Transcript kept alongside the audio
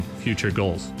future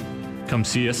goals. Come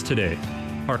see us today.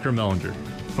 Parker Mellinger,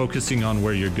 focusing on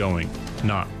where you're going,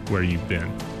 not where you've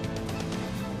been.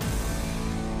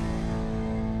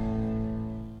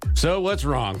 So what's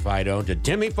wrong, Fido? Did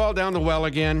Timmy fall down the well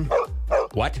again?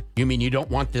 What? You mean you don't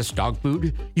want this dog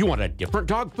food? You want a different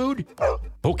dog food?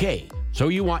 Okay, so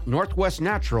you want Northwest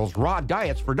Naturals raw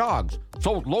diets for dogs,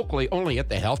 sold locally only at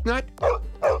the Health Nut?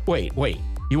 Wait.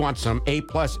 You want some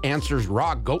A-plus Answers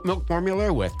raw goat milk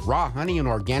formula with raw honey and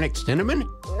organic cinnamon?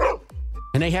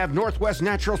 And they have Northwest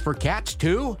Naturals for cats,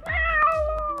 too?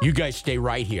 You guys stay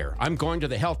right here. I'm going to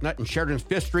the Health Nut in Sheridan's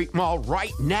 5th Street Mall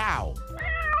right now.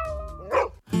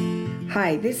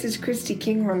 Hi, this is Christy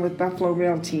Kinghorn with Buffalo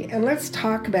Realty, and let's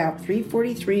talk about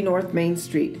 343 North Main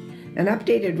Street, an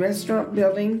updated restaurant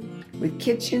building with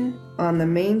kitchen on the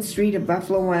main street of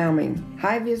Buffalo, Wyoming.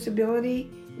 High visibility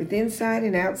with inside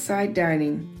and outside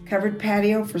dining, covered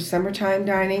patio for summertime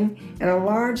dining, and a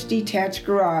large detached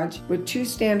garage with 2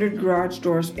 standard garage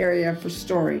doors area for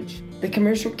storage. The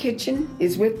commercial kitchen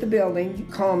is with the building.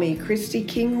 Call me Christy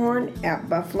Kinghorn at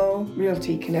Buffalo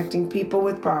Realty, connecting people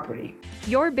with property.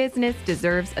 Your business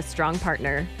deserves a strong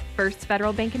partner. First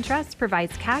Federal Bank and Trust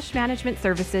provides cash management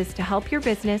services to help your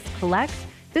business collect,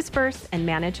 disperse, and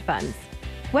manage funds.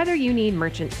 Whether you need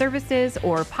merchant services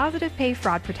or positive pay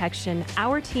fraud protection,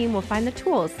 our team will find the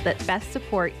tools that best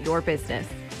support your business.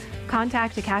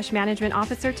 Contact a cash management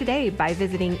officer today by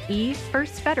visiting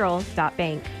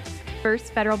efirstfederal.bank.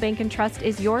 First Federal Bank and Trust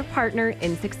is your partner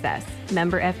in success.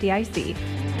 Member FDIC.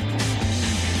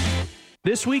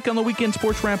 This week on the Weekend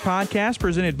Sports Wrap podcast,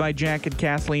 presented by Jack and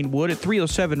Kathleen Wood at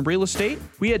 307 Real Estate,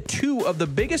 we had 2 of the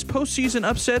biggest postseason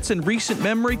upsets in recent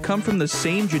memory come from the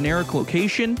same generic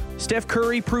location. Steph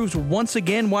Curry proves once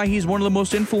again why he's one of the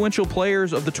most influential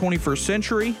players of the 21st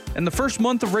century. And the first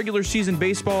month of regular season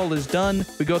baseball is done.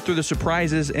 We go through the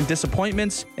surprises and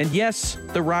disappointments. And yes,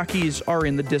 the Rockies are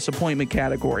in the disappointment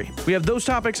category. We have those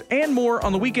topics and more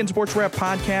on the Weekend Sports Wrap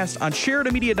podcast on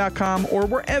SheridanMedia.com or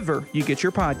wherever you get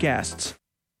your podcasts.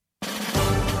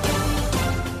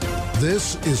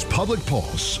 This is Public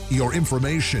Pulse, your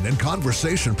information and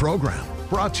conversation program,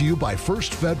 brought to you by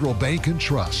First Federal Bank and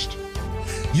Trust.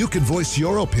 You can voice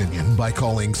your opinion by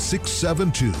calling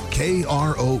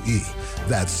 672-KROE.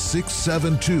 That's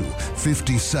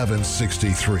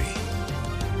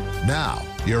 672-5763. Now,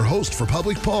 your host for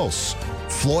Public Pulse,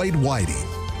 Floyd Whiting.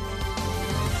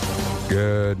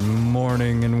 Good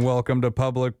morning and welcome to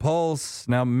Public Pulse.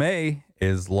 Now, May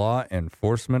is Law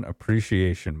Enforcement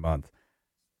Appreciation Month.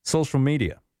 Social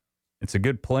media. It's a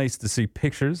good place to see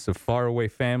pictures of faraway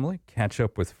family, catch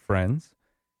up with friends.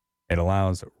 It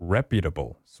allows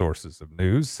reputable sources of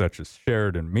news, such as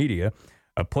Sheridan Media,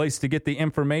 a place to get the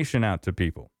information out to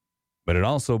people. But it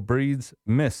also breeds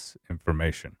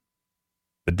misinformation.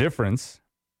 The difference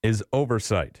is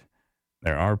oversight.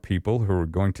 There are people who are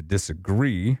going to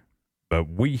disagree, but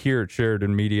we here at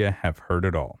Sheridan Media have heard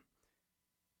it all.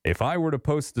 If I were to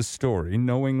post a story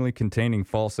knowingly containing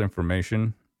false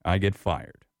information, I get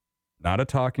fired. Not a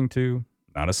talking to,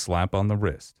 not a slap on the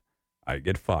wrist. I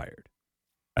get fired.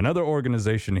 Another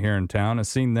organization here in town has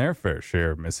seen their fair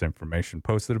share of misinformation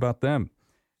posted about them.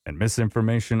 And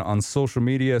misinformation on social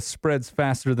media spreads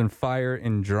faster than fire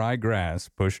in dry grass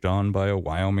pushed on by a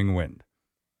Wyoming wind.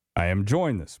 I am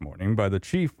joined this morning by the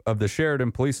Chief of the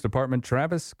Sheridan Police Department,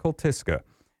 Travis Koltiska,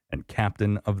 and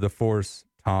Captain of the Force,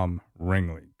 Tom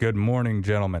Ringley. Good morning,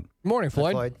 gentlemen. Good morning,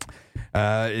 Floyd.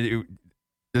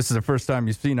 This is the first time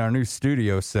you've seen our new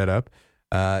studio set up.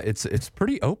 It's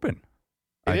pretty open.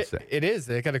 It is.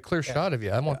 They got a clear shot of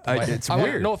you. I want the mic. It's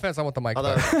weird. No offense, I want the mic.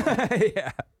 Although,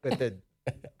 Yeah, with the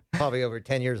probably over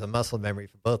 10 years of muscle memory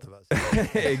for both of us.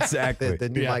 exactly. The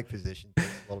new mic position takes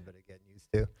a little bit of getting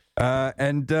used to.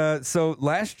 So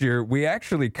last year, we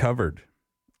actually covered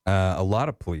a lot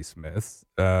of police myths.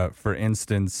 For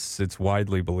instance, it's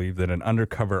widely believed that an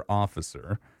undercover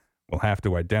officer will have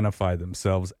to identify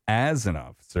themselves as an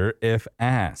officer if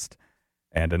asked.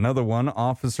 And another one,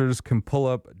 officers can pull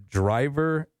up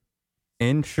driver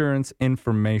insurance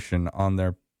information on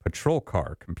their patrol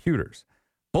car computers.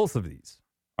 Both of these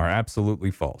are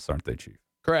absolutely false, aren't they, Chief?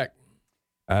 Correct.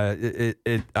 I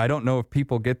don't know if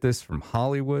people get this from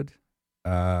Hollywood.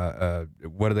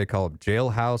 What do they call them?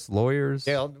 Jailhouse lawyers?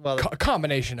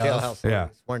 Combination of. Jailhouse Yeah.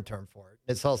 is one term for it.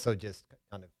 It's also just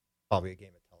kind of probably a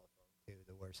game of telephone, too,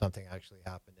 where something actually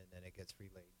happened and then it gets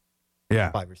relayed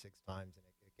 5 or 6 times and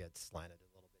it gets slanted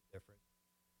a little bit different.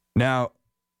 Now,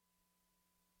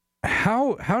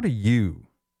 how do you,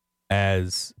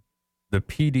 as the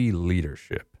PD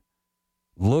leadership,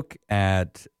 look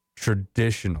at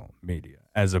traditional media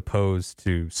as opposed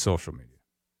to social media?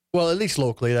 Well, at least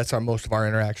locally, that's most of our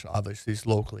interaction, obviously, is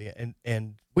locally.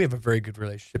 And we have a very good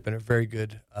relationship and a very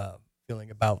good feeling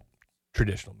about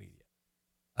traditional media.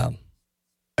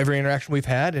 Every interaction we've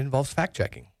had involves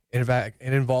fact-checking. It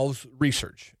involves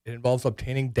research. It involves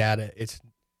obtaining data. It's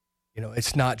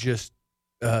not just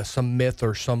some myth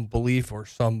or some belief or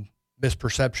some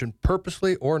misperception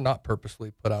purposely or not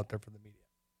purposely put out there for the media.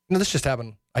 This just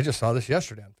happened. I just saw this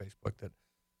yesterday on Facebook that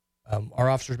our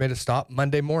officers made a stop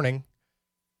Monday morning.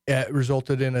 It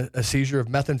resulted in a seizure of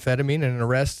methamphetamine and an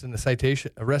arrest and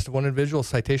arrest of one individual,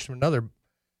 citation of another.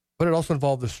 But it also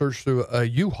involved a search through a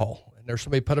U-Haul. And there's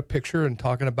somebody put a picture and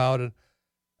talking about an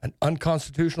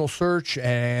unconstitutional search,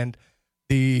 and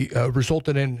the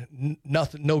resulted in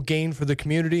no gain for the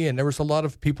community. And there was a lot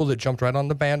of people that jumped right on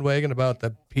the bandwagon about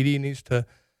the PD needs to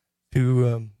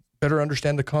better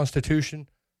understand the Constitution,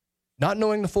 not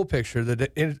knowing the full picture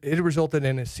that it resulted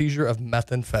in a seizure of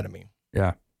methamphetamine.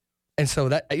 Yeah. And so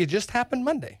that it just happened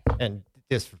Monday. And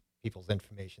just for people's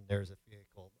information, there's a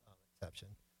vehicle exception.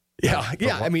 Yeah,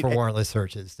 for warrantless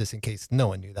searches, just in case no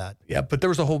one knew that. Yeah, but there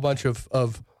was a whole bunch of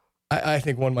I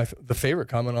think one of the favorite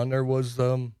comment on there was,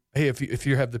 hey, if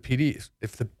you have the PD,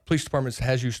 if the police department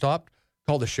has you stopped,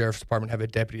 call the sheriff's department, have a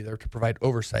deputy there to provide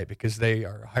oversight because they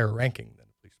are higher ranking than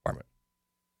the police department.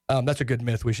 That's a good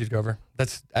myth we should go over.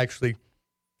 That's actually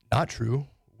not true.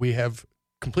 We have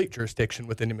complete jurisdiction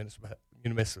within the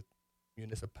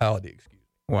municipality. Excuse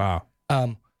me. Wow.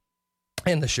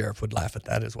 And the sheriff would laugh at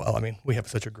that as well. I mean, we have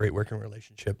such a great working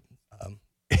relationship.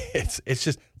 It's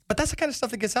just, but that's the kind of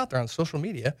stuff that gets out there on social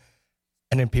media,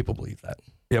 and then people believe that.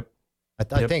 Yep.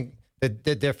 I think the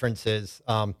difference is,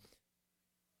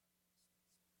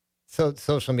 so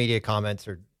social media comments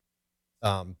are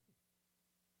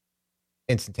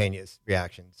instantaneous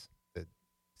reactions to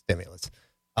stimulus.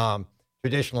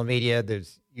 Traditional media,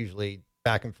 there's usually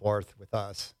back and forth with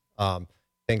us.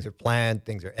 Things are planned,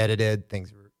 things are edited,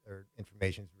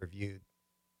 information is reviewed.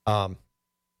 And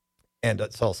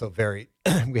it's also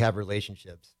we have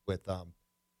relationships with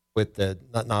the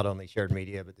not only Sheridan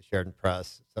Media, but the Sheridan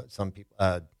Press, some people,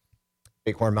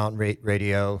 Bighorn Mountain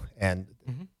Radio, and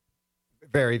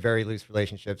very, very loose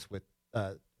relationships with,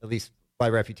 at least by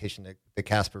reputation, the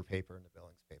Casper paper and the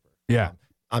Billings paper. Yeah.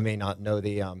 I may not know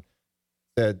the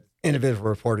individual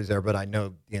reporters there, but I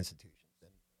know the institutions,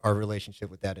 and our relationship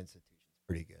with that institution is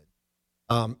pretty good.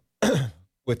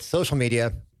 With social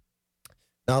media,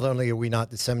 not only are we not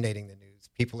disseminating the news,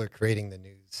 people are creating the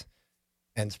news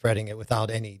and spreading it without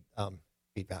any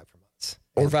feedback from us.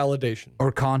 Or validation.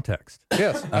 Or context.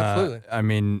 Yes, absolutely. I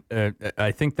mean,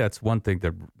 I think that's one thing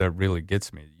that really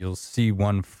gets me. You'll see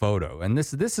one photo, and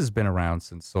this has been around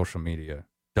since social media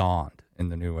dawned in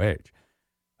the new age.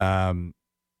 And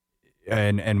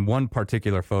one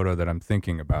particular photo that I'm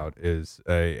thinking about is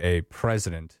a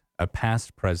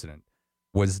past president,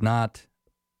 was not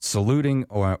saluting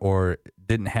or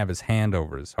didn't have his hand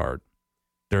over his heart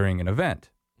during an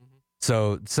event. Mm-hmm.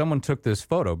 So someone took this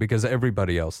photo because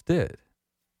everybody else did.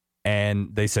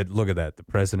 And they said, look at that. The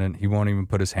president, he won't even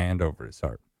put his hand over his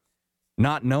heart.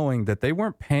 Not knowing that they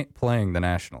weren't playing the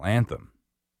national anthem.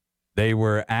 They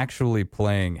were actually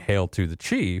playing Hail to the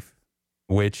Chief,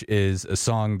 which is a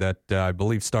song that I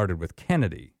believe started with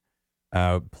Kennedy.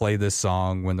 Play this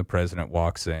song when the president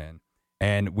walks in.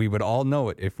 And we would all know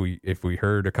it if we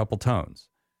heard a couple tones.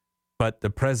 But the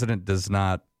president does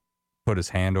not put his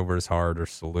hand over his heart or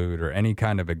salute or any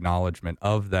kind of acknowledgement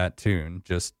of that tune.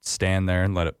 Just stand there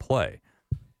and let it play.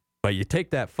 But you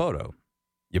take that photo,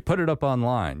 you put it up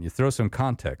online, you throw some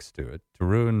context to it to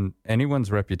ruin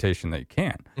anyone's reputation that you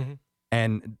can. Mm-hmm.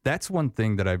 And that's one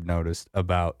thing that I've noticed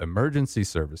about emergency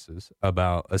services,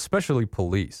 about especially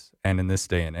police, and in this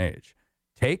day and age.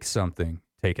 Take something,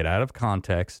 take it out of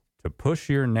context, to push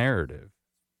your narrative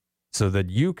so that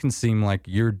you can seem like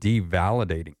you're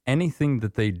devalidating anything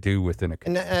that they do within a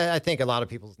community. And I think a lot of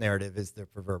people's narrative is the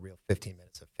proverbial 15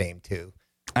 minutes of fame, too.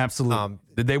 Absolutely.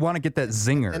 They want to get that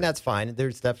zinger. And that's fine.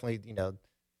 There's definitely,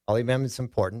 all the amendments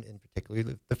important, and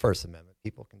particularly the First Amendment.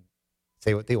 People can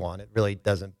say what they want. It really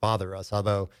doesn't bother us,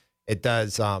 although it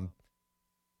does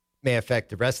may affect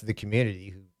the rest of the community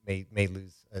who may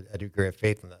lose a degree of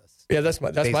faith in us. Yeah, that's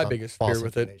my biggest fear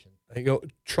with it.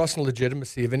 Trust and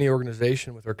legitimacy of any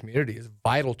organization with our community is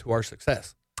vital to our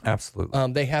success.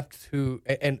 Absolutely. They have to,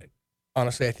 and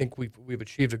honestly, I think we've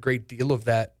achieved a great deal of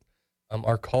that.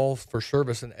 Our calls for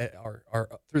service are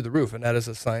through the roof, and that is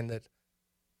a sign that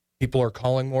people are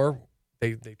calling more.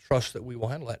 They trust that we will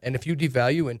handle that. And if you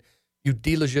devalue and you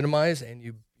delegitimize and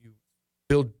you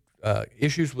build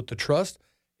issues with the trust,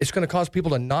 it's going to cause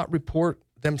people to not report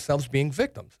themselves being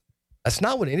victims. That's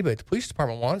not what anybody at the police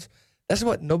department wants. That's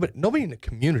what nobody in the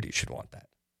community should want that.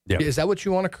 Yep. Is that what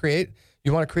you want to create?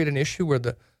 You want to create an issue where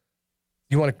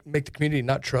you want to make the community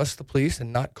not trust the police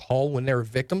and not call when they're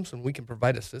victims and we can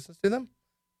provide assistance to them?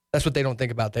 That's what they don't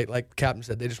think about. They, like the captain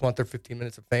said, they just want their 15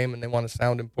 minutes of fame and they want to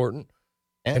sound important.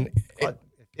 And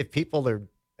if people are,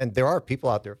 and there are people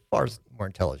out there far more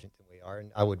intelligent than we are,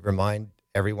 and I would remind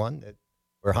everyone that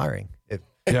we're hiring.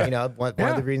 One of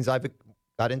the reasons I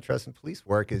got interested in police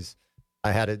work is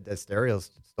I had a stereo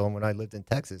stolen when I lived in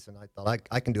Texas, and I thought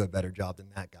I can do a better job than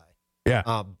that guy.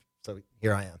 Yeah. So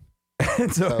here I am.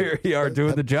 so here you are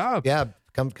doing the job. Yeah.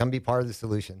 Come be part of the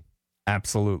solution.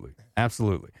 Absolutely.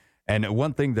 And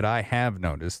one thing that I have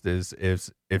noticed is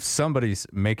if somebody's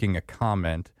making a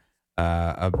comment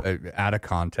out of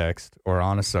context or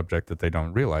on a subject that they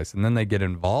don't realize, and then they get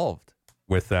involved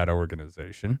with that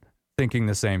organization, thinking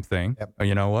the same thing. Yep.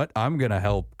 You know what? I'm going to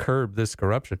help curb this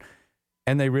corruption.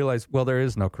 And they realize, well, there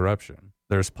is no corruption.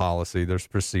 There's policy, there's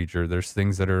procedure, there's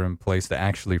things that are in place to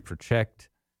actually protect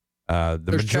the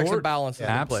there's majority. Checks and balances.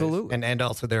 Absolutely. And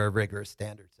also there are rigorous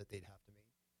standards that they'd have to meet.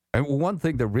 And one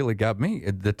thing that really got me,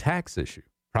 the tax issue,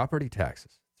 property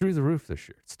taxes, through the roof this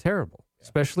year. It's terrible,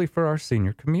 especially for our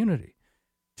senior community.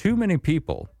 Too many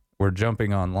people were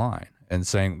jumping online and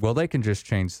saying, well, they can just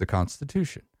change the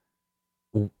Constitution.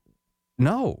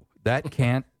 No, that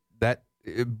can't.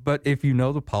 But if you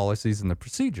know the policies and the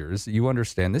procedures, you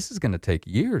understand this is going to take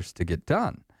years to get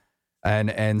done.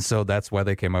 And so that's why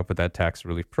they came up with that tax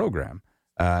relief program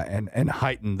and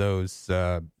heightened those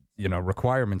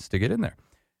requirements to get in there.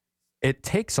 It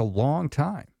takes a long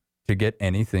time to get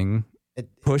anything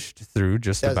pushed through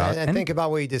just about. And think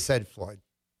about what you just said, Floyd.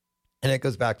 And it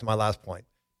goes back to my last point.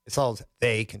 It's all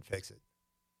they can fix it.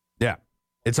 Yeah.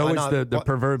 It's always the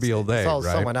proverbial they, it's all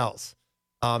right? someone else.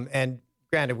 And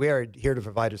granted, we are here to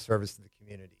provide a service to the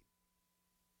community.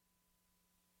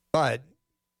 But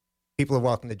people are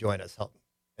welcome to join us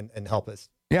and help us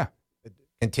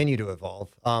continue to evolve.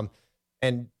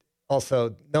 And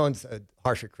also, no one's a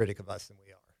harsher critic of us than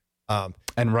we are.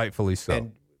 And rightfully so.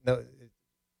 And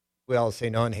we all say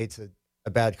no one hates a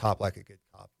bad cop like a good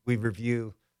cop. We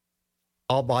review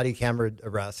all body camera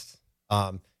arrests,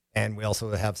 and we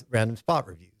also have random spot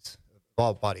reviews of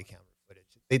all body camera footage.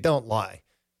 They don't lie.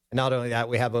 And not only that,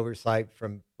 we have oversight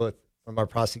from our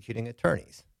prosecuting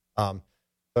attorneys. So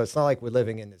it's not like we're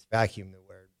living in this vacuum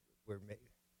where we're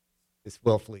this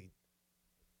willfully.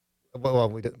 Well,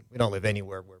 we don't live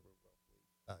anywhere where we're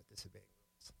willfully disobeying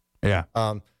rules.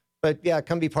 Yeah. But yeah,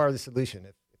 come be part of the solution.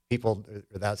 If people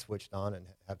are that switched on and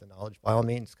have the knowledge, by all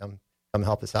means, come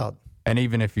help us out. And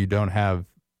even if you don't have,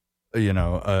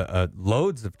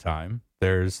 loads of time,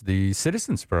 there's the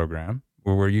Citizens Program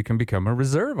where you can become a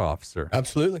reserve officer.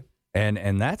 Absolutely.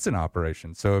 And that's an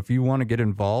operation. So if you want to get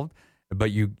involved, but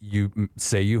you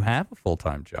say you have a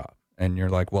full-time job and you're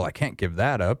like, well, I can't give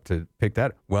that up to pick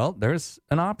that. Well, there's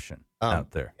an option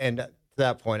out there. And to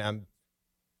that point, I'm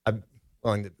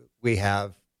willing to. We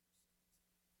have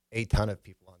a ton of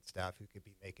people on staff who could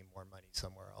be making more money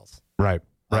somewhere else. Right.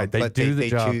 They do the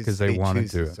job because they want to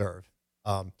do it. Serve.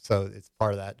 So it's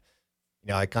part of that.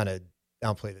 I kind of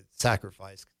downplay the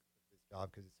sacrifice of this job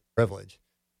because it's a privilege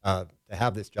to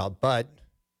have this job, but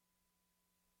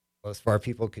most of our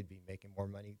people could be making more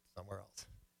money somewhere else.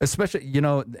 Especially,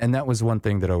 and that was one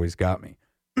thing that always got me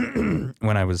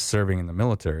when I was serving in the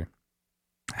military.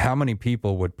 How many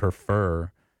people would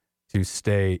prefer to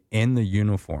stay in the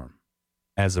uniform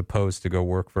as opposed to go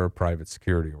work for a private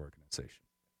security organization?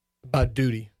 About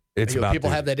duty. It's about people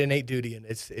duty. have that innate duty, and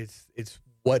it's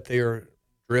what they are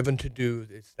driven to do.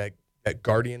 It's that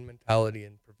guardian mentality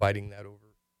and providing that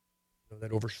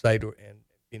that oversight and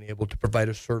being able to provide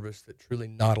a service that truly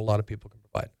not a lot of people can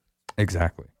provide.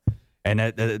 Exactly. And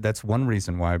that's one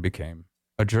reason why I became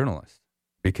a journalist,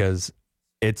 because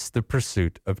it's the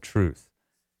pursuit of truth.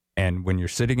 And when you're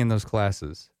sitting in those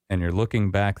classes and you're looking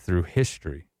back through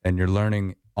history and you're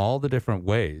learning all the different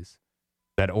ways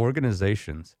that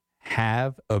organizations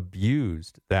have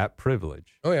abused that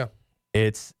privilege. Oh, yeah.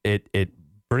 It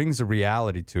brings a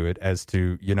reality to it as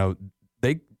to,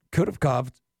 they could have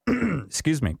caused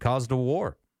a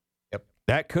war. Yep.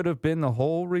 That could have been the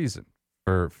whole reason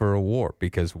for a war,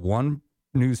 because one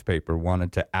newspaper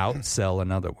wanted to outsell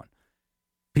another one.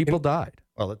 People died.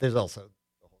 Well, there's also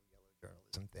the whole yellow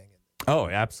journalism thing. Oh,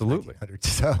 absolutely.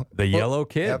 So the Yellow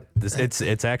Kid. Yep.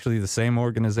 It's actually the same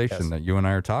organization that you and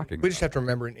I are talking about. We just have to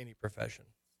remember, in any profession,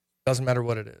 doesn't matter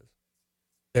what it is,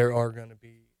 there are going to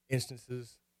be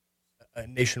instances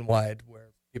nationwide where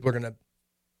people are going to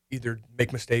either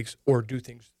make mistakes or do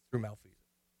things through malfeasance.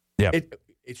 Yeah,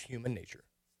 it's human nature.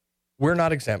 We're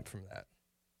not exempt from that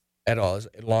at all as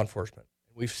law enforcement.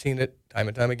 We've seen it time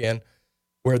and time again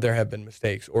where there have been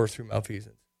mistakes or through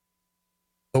malfeasance.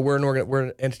 But we're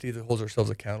an entity that holds ourselves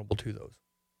accountable to those,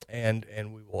 and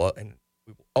we will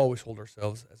always hold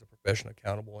ourselves as a profession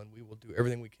accountable, and we will do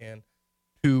everything we can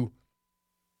to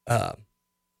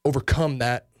overcome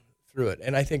that through it.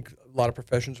 And I think a lot of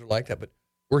professions are like that, but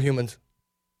we're humans.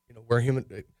 We're human.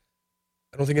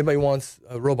 I don't think anybody wants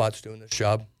robots doing this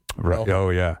job. Right. Oh,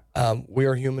 yeah. We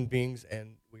are human beings,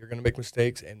 and we are going to make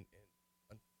mistakes. And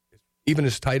even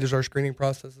as tight as our screening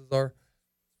processes are,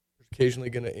 there's occasionally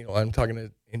going to, I'm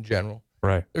talking in general.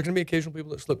 Right. There's going to be occasional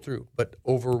people that slip through, but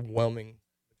overwhelming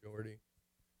majority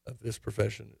of this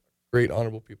profession, great,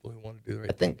 honorable people who want to do the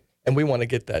right thing. And we want to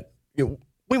get that, we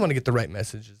want to get the right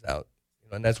messages out.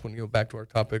 And that's when, back to our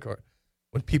topic,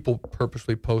 when people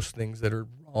purposely post things that are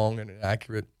wrong and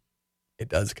inaccurate, it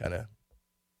does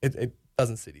it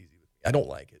doesn't sit easy with me. I don't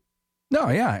like it. No,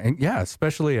 yeah,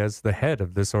 especially as the head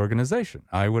of this organization.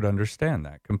 I would understand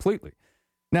that completely.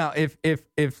 Now, if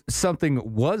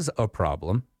something was a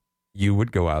problem, you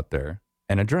would go out there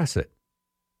and address it.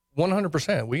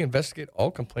 100%. We investigate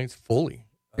all complaints fully.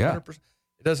 100%. Yeah.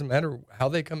 It doesn't matter how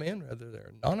they come in, whether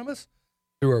they're anonymous,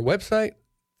 through our website,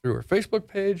 through our Facebook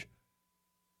page,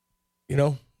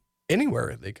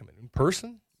 anywhere they come in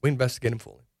person, we investigate them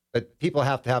fully. But people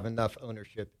have to have enough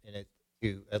ownership in it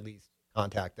to at least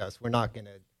contact us. We're not going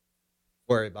to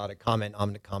worry about a comment. I'm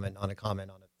going to comment on a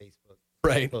Facebook.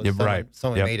 Right. Yeah,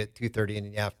 someone made it 2:30 in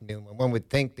the afternoon when one would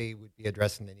think they would be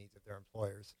addressing the needs of their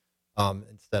employers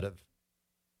instead of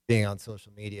being on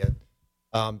social media.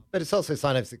 But it's also a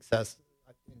sign of success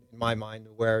in my mind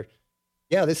where,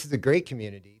 this is a great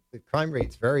community. The crime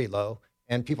rate's very low,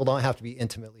 and people don't have to be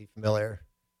intimately familiar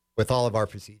with all of our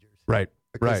procedures. Right.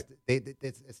 Because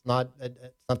it's not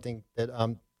something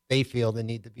that they feel they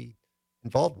need to be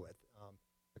involved with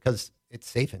because it's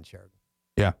safe in Sheridan.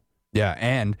 Yeah. Yeah.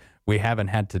 And we haven't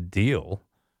had to deal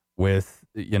with,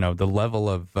 the level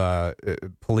of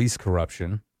police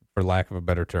corruption, for lack of a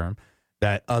better term,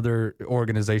 that other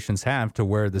organizations have to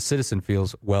where the citizen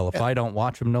feels, well, if I don't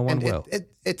watch them, no one will.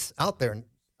 It's out there in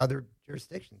other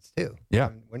jurisdictions too.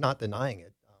 Yeah. We're not denying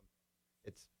it.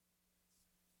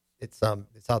 It's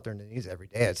out there in the news every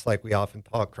day. It's like we often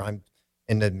talk crime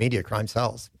in the media, crime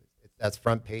sells. That's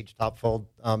front page, top fold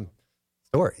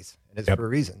stories, and it's for a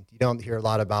reason. You don't hear a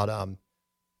lot about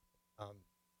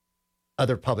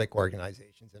other public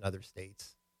organizations in other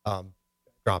states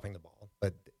dropping the ball,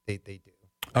 but they do.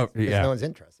 Oh, yeah. No one's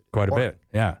interested. Quite a bit,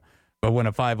 yeah. But when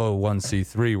a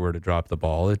 501c3 were to drop the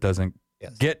ball, it doesn't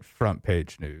get front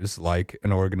page news like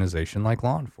an organization like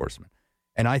law enforcement.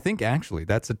 And I think actually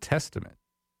that's a testament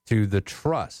to the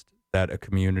trust that a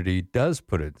community does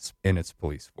put in its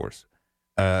police force.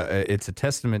 It's a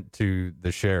testament to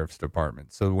the sheriff's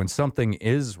department. So when something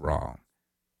is wrong,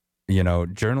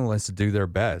 journalists do their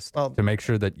best to make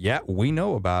sure that, we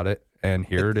know about it, and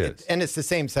here it is. And it's the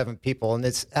same 7 people, and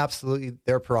it's absolutely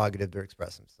their prerogative to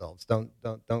express themselves. Don't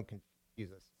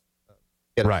confuse us.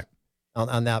 Right.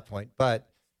 On that point. But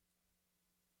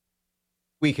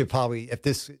we could probably, if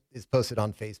this is posted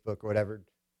on Facebook or whatever,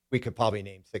 we could probably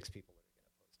name 6 people that are going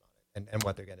to post on it and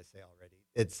what they're going to say already.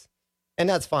 And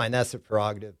that's fine. That's a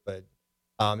prerogative, but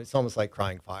it's almost like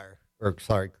crying wolf.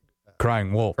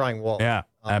 Crying wolf. Yeah,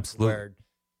 absolutely. Where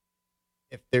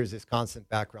if there's this constant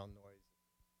background noise,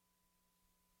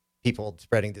 people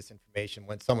spreading disinformation,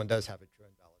 when someone does have a true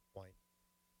and valid point,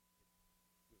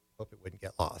 hope it wouldn't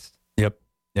get lost. Yep.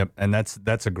 And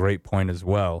that's a great point as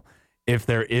well. If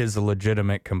there is a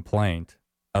legitimate complaint,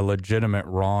 a legitimate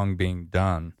wrong being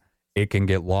done, it can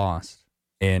get lost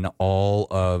in all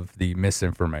of the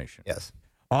misinformation. Yes.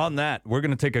 On that, we're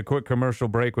going to take a quick commercial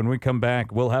break. When we come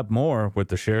back, we'll have more with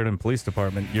the Sheridan Police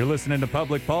Department. You're listening to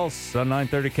Public Pulse on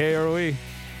 930 KROE,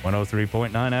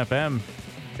 103.9 FM,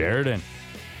 Sheridan.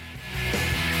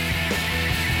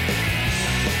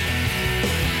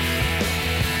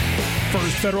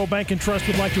 First Federal Bank and Trust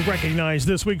would like to recognize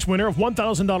this week's winner of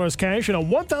 $1,000 cash and a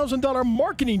 $1,000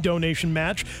 marketing donation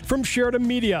match from Sheridan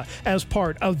Media. As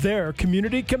part of their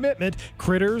community commitment,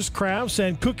 Critters, Crafts,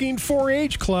 and Cooking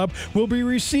 4-H Club will be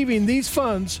receiving these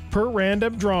funds per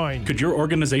random drawing. Could your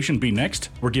organization be next?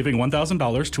 We're giving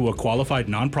 $1,000 to a qualified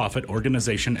nonprofit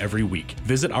organization every week.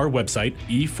 Visit our website,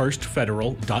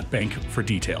 efirstfederal.bank, for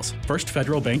details. First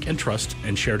Federal Bank and Trust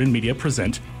and Sheridan Media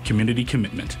present Community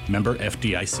Commitment, member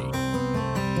FDIC.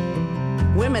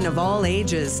 Women of all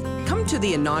ages, come to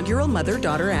the inaugural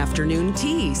Mother-Daughter Afternoon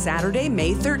Tea, Saturday,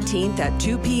 May 13th at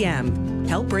 2 p.m.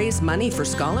 Help raise money for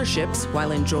scholarships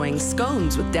while enjoying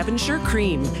scones with Devonshire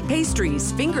cream,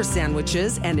 pastries, finger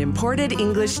sandwiches, and imported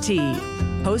English tea.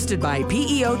 Hosted by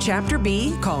PEO Chapter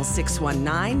B. Call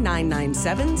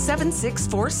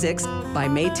 619-997-7646 by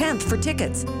May 10th for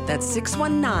tickets. That's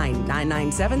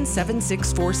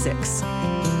 619-997-7646.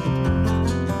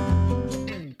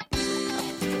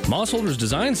 Mossholders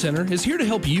Design Center is here to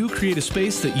help you create a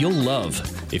space that you'll love.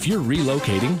 If you're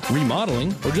relocating,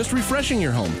 remodeling, or just refreshing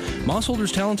your home,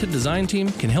 Mossholders' talented design team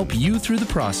can help you through the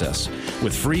process.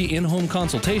 With free in-home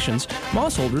consultations,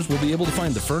 Mossholders will be able to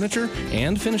find the furniture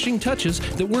and finishing touches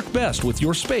that work best with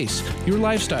your space, your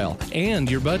lifestyle, and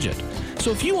your budget.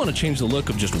 So if you want to change the look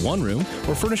of just one room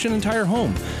or furnish an entire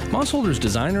home, Mossholders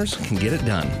designers can get it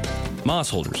done.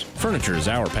 Mossholders, furniture is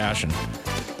our passion.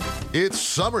 It's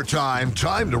summertime,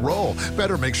 time to roll.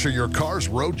 Better make sure your car's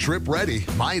road trip ready.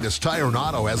 Midas Tire and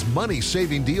Auto has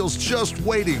money-saving deals just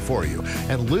waiting for you.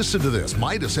 And listen to this,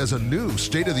 Midas has a new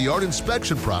state-of-the-art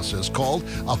inspection process called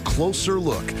A Closer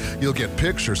Look. You'll get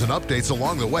pictures and updates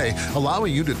along the way,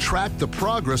 allowing you to track the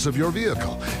progress of your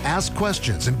vehicle, ask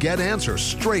questions, and get answers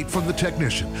straight from the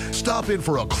technician. Stop in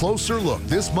for A Closer Look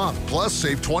this month, plus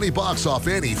save $20 off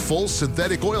any full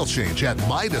synthetic oil change at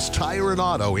Midas Tire and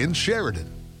Auto in Sheridan.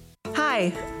 Hi,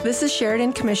 this is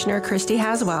Sheridan Commissioner Christy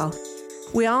Haswell.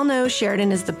 We all know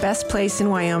Sheridan is the best place in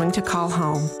Wyoming to call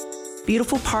home.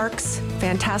 Beautiful parks,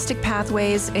 fantastic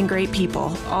pathways, and great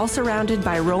people, all surrounded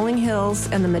by rolling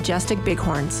hills and the majestic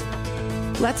bighorns.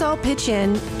 Let's all pitch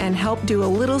in and help do a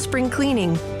little spring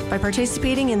cleaning by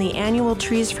participating in the annual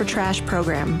Trees for Trash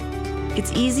program.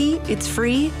 It's easy, it's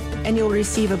free, and you'll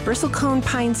receive a bristlecone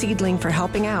pine seedling for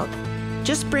helping out.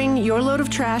 Just bring your load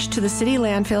of trash to the city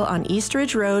landfill on East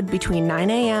Ridge Road between 9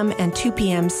 a.m. and 2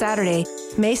 p.m. Saturday,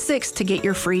 May 6th to get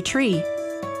your free tree.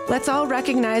 Let's all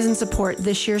recognize and support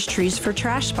this year's Trees for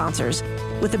Trash sponsors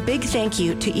with a big thank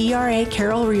you to ERA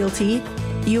Carroll Realty,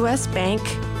 U.S. Bank,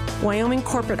 Wyoming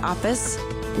Corporate Office,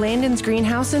 Landon's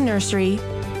Greenhouse and Nursery,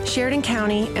 Sheridan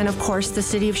County, and of course the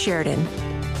City of Sheridan.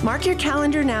 Mark your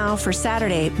calendar now for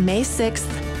Saturday, May 6th,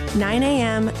 9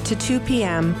 a.m. to 2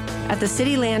 p.m. at the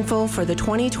City Landfill for the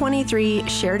 2023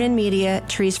 Sheridan Media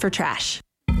Trees for Trash.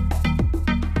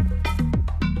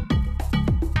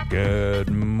 Good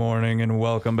morning and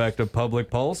welcome back to Public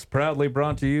Pulse, proudly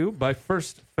brought to you by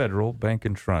First Federal Bank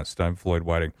and Trust. I'm Floyd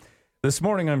Whiting. This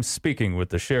morning I'm speaking with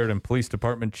the Sheridan Police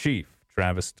Department Chief,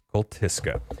 Travis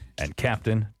Koltiska, and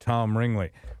Captain Tom Ringley.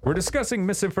 We're discussing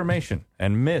misinformation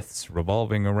and myths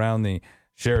revolving around the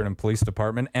Sheridan Police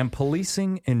Department and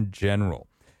policing in general.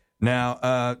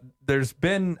 Now, there's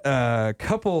been a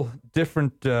couple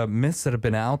different myths that have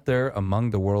been out there among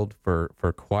the world for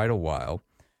quite a while.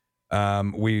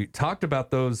 We talked about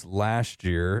those last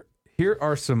year. Here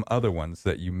are some other ones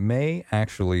that you may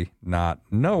actually not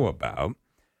know about.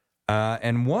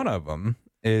 And one of them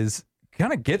is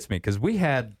kind of gets me because we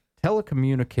had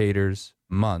Telecommunicators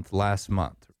Month last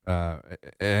month.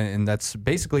 And that's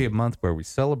basically a month where we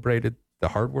celebrated the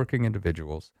hardworking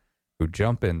individuals who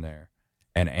jump in there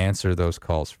and answer those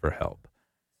calls for help.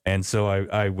 And so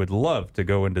I would love to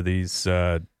go into these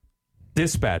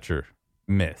dispatcher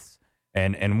myths.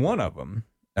 And one of them,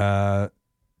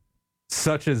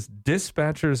 such as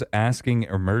dispatchers asking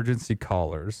emergency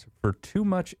callers for too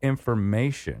much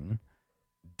information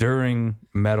during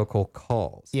medical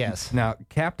calls. Yes. Now,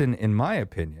 Captain, in my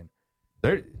opinion,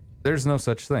 there's no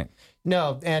such thing.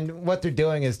 No, and what they're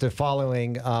doing is they're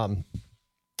following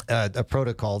a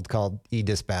protocol called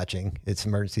e-dispatching. It's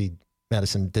emergency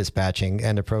medicine dispatching,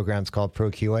 and the program's called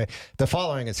ProQA. They're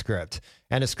following a script,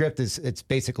 and a script it's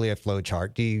basically a flow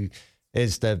chart.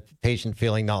 Is the patient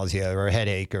feeling nausea or a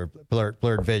headache or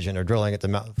blurred vision or drilling at the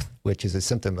mouth, which is a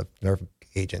symptom of nerve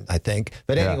agent, I think.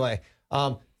 But anyway,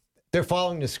 they're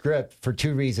following the script for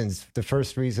two reasons. The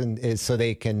first reason is so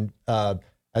they can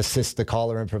assist the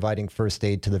caller in providing first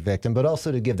aid to the victim, but also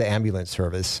to give the ambulance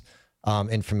service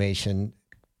information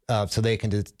so they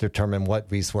can determine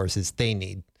what resources they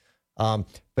need. But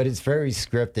it's very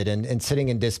scripted, and sitting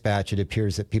in dispatch, it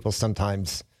appears that people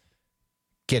sometimes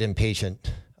get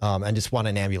impatient and just want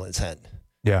an ambulance sent.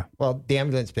 Yeah. Well, the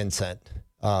ambulance been sent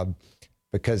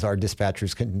because our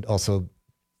dispatchers can also,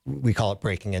 we call it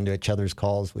breaking into each other's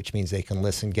calls, which means they can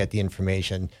listen, get the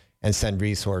information, and send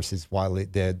resources while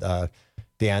the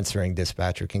answering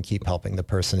dispatcher can keep helping the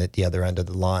person at the other end of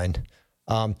the line.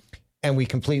 And we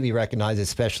completely recognize,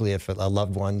 especially if a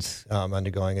loved one's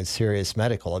undergoing a serious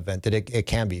medical event, that it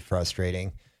can be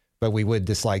frustrating. But we would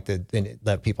just like to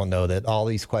let people know that all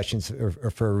these questions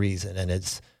are for a reason, and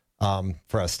it's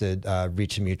for us to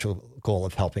reach a mutual goal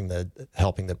of helping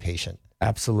the patient.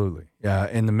 Absolutely.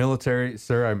 In the military,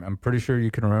 sir, I'm pretty sure you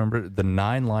can remember the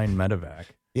 9-line medevac.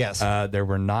 Yes. There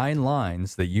were 9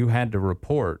 lines that you had to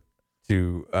report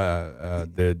to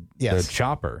the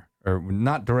chopper or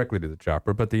not directly to the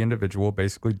chopper, but the individual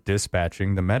basically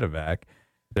dispatching the medevac,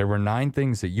 there were 9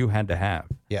 things that you had to have.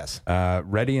 Yes.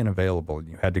 Ready and available.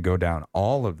 You had to go down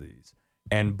all of these.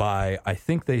 And by, I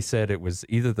think they said it was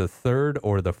either the 3rd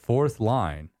or the 4th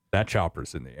line, that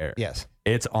chopper's in the air. Yes.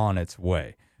 It's on its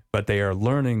way. But they are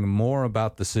learning more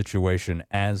about the situation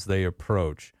as they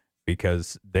approach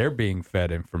because they're being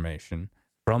fed information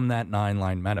from that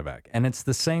 9-line medevac. And it's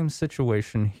the same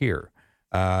situation here.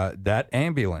 That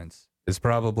ambulance is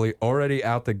probably already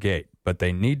out the gate, but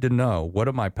they need to know, what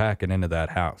am I packing into that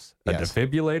house? A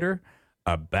defibrillator?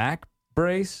 A back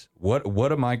brace?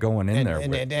 What am I going in there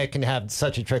with? And it can have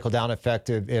such a trickle-down effect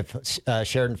if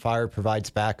Sheridan Fire provides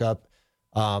backup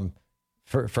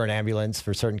for an ambulance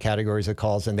for certain categories of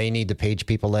calls, and they need to page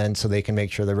people in so they can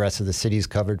make sure the rest of the city's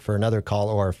covered for another call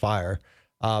or a fire.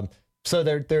 So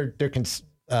they're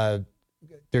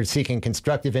seeking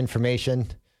constructive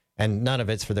information, and none of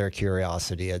it's for their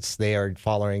curiosity. They are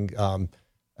following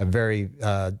a very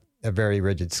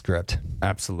rigid script.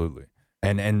 Absolutely.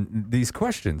 And these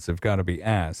questions have got to be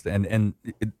asked. And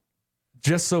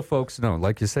just so folks know,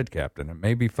 like you said, Captain, it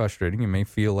may be frustrating. You may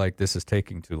feel like this is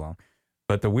taking too long,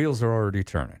 but the wheels are already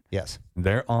turning. Yes.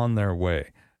 They're on their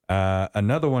way.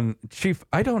 Another one, Chief,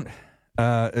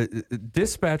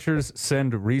 dispatchers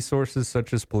send resources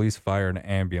such as police, fire, and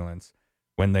ambulance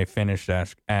when they finish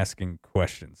asking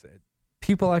questions.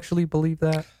 People actually believe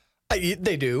that?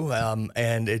 They do,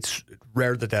 and it's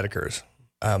rare that occurs.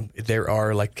 There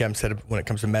are, like Kevin said, when it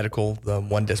comes to medical, the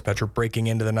one dispatcher breaking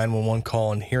into the 911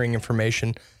 call and hearing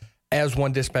information. As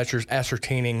one dispatcher is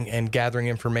ascertaining and gathering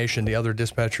information, the other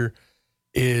dispatcher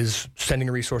is sending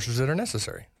resources that are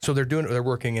necessary. So they're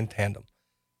working in tandem.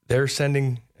 They're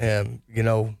sending,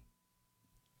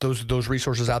 those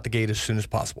resources out the gate as soon as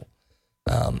possible.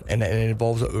 And it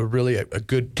involves a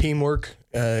good teamwork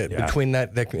between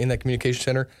that in that communication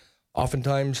center.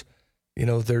 Oftentimes,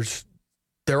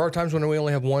 there are times when we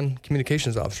only have one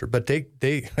communications officer, but they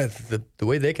the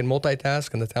way they can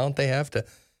multitask and the talent they have to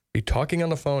be talking on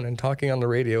the phone and talking on the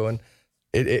radio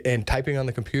and typing on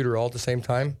the computer all at the same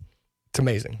time, it's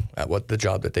amazing at what the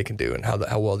job that they can do and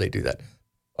how well they do that.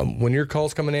 When your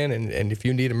call's coming in and if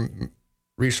you need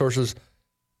resources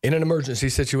in an emergency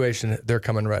situation, they're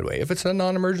coming right away. If it's a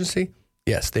non-emergency,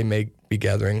 yes, they may be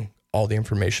gathering all the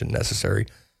information necessary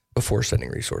before sending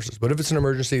resources. But if it's an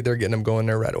emergency, they're getting them going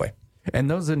there right away.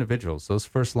 And those individuals, those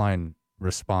first-line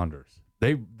responders,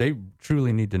 they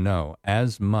truly need to know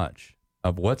as much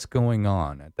of what's going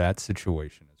on at that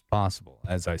situation as possible.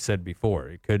 As I said before,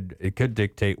 it could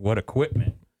dictate what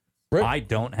equipment I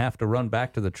don't have to run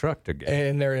back to the truck to get.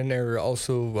 And they're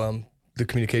also the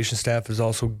communication staff is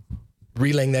also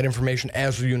relaying that information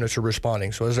as the units are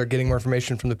responding. So as they're getting more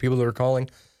information from the people that are calling,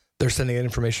 they're sending that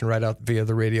information right out via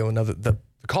the radio. And the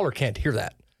caller can't hear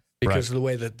that because of the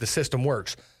way that the system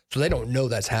works. So they don't know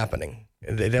that's happening.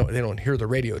 They don't hear the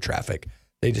radio traffic.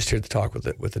 They just hear the talk with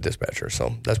the dispatcher.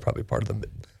 So that's probably part of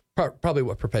probably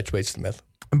what perpetuates the myth.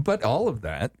 But all of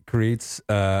that creates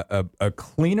a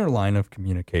cleaner line of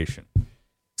communication,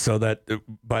 so that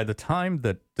by the time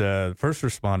that first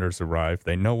responders arrive,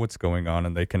 they know what's going on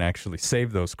and they can actually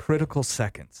save those critical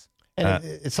seconds. And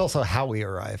it's also how we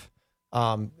arrive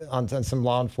on some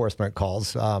law enforcement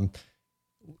calls.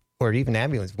 Or even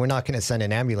ambulance. We're not going to send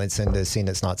an ambulance into a scene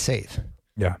that's not safe.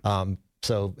 Yeah.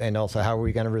 So, and also, how are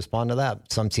we going to respond to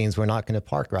that? Some scenes we're not going to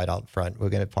park right out front. We're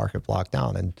going to park it blocked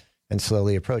down and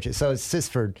slowly approach it. So it's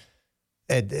just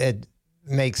it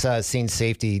makes scene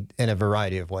safety in a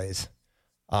variety of ways.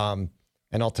 And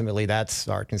ultimately, that's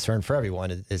our concern for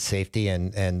everyone is safety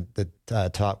and the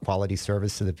top quality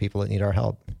service to the people that need our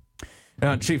help.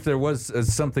 Chief, there was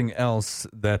something else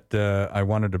that I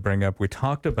wanted to bring up. We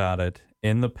talked about it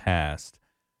in the past,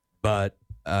 but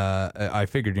I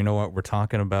figured, you know what, we're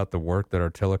talking about the work that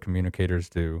our telecommunicators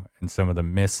do and some of the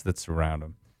myths that surround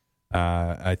them.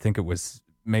 I think it was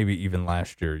maybe even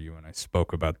last year you and I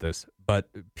spoke about this,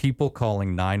 but people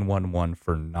calling 911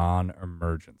 for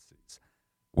non-emergencies.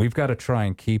 We've got to try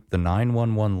and keep the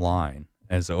 911 line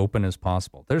as open as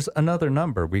possible. There's another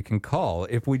number we can call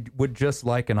if we would just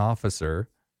like an officer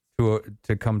to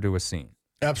come to a scene.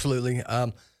 Absolutely.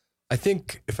 I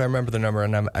think, if I remember the number,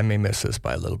 and I may miss this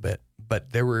by a little bit,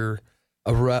 but there were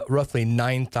roughly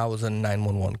 9,000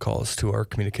 911 calls to our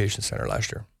communication center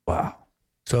last year. Wow.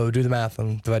 So do the math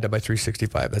and divide that by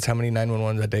 365. That's how many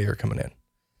 911s a day are coming in.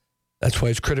 That's why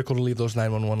it's critical to leave those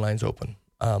 911 lines open.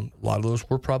 A lot of those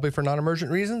were probably for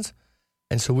non-emergent reasons,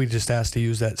 and so we just asked to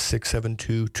use that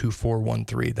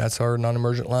 672-2413. That's our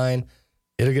non-emergent line.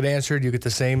 It'll get answered. You get the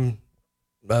same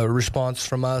response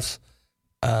from us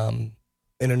in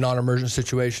a non-emergent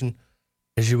situation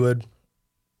as you would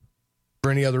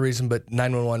for any other reason, but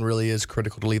 911 really is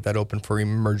critical to leave that open for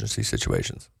emergency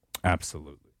situations.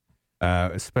 Absolutely.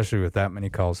 Especially with that many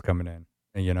calls coming in.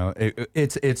 You know,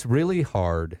 it's really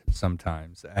hard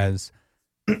sometimes as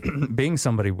being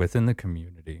somebody within the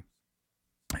community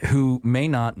who may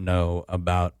not know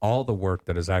about all the work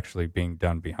that is actually being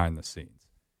done behind the scenes.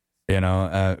 You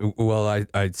know,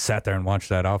 I sat there and watched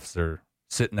that officer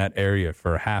sit in that area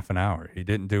for half an hour. He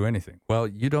didn't do anything. Well,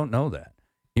 you don't know that.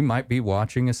 He might be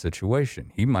watching a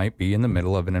situation. He might be in the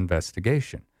middle of an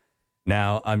investigation.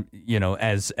 Now, you know,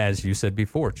 as you said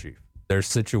before, Chief, there's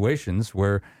situations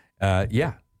where,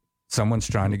 someone's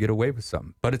trying to get away with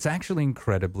something, but it's actually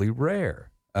incredibly rare.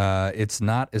 It's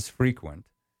not as frequent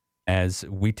as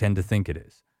we tend to think it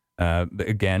is.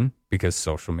 Again, because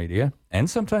social media and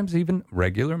sometimes even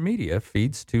regular media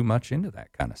feeds too much into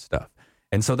that kind of stuff.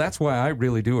 And so that's why I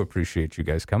really do appreciate you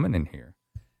guys coming in here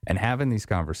and having these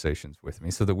conversations with me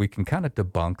so that we can kind of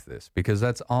debunk this, because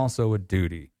that's also a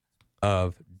duty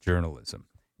of journalism.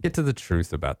 Get to the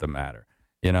truth about the matter,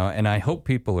 you know, and I hope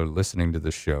people are listening to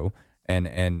the show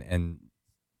and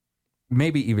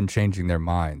maybe even changing their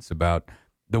minds about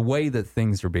the way that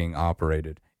things are being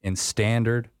operated in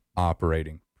standard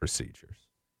operating procedures.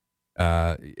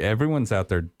 Everyone's out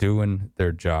there doing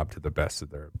their job to the best of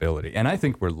their ability. And I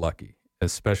think we're lucky,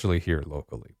 especially here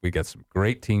locally. We got some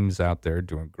great teams out there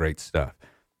doing great stuff.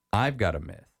 I've got a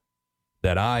myth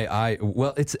that I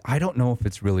don't know if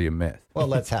it's really a myth. Well,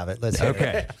 let's have it.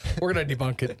 Okay. We're going to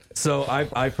debunk it. So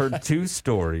I've heard two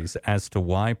stories as to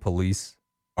why police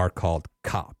are called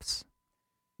cops.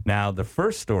 Now, the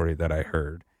first story that I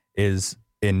heard is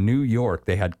in New York,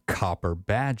 they had copper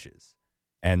badges,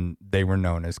 and they were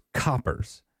known as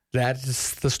coppers.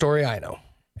 That's the story I know.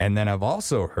 And then I've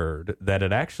also heard that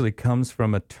it actually comes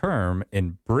from a term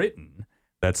in Britain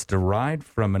that's derived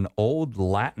from an old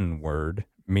Latin word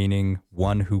meaning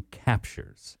one who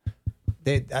captures.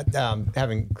 They,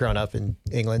 having grown up in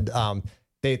England,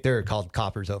 they're called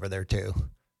coppers over there too.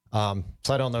 So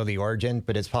I don't know the origin,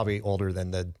 but it's probably older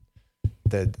than the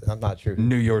I'm not sure.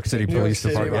 New York City Police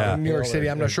Department. Yeah. New York City.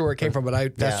 I'm not sure where it came from,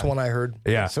 but that's the one I heard.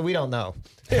 Yeah. So we don't know.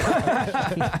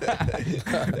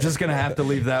 Just going to have to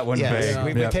leave that one vague.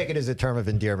 We take it as a term of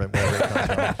endearment.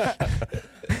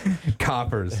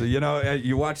 Coppers. You know,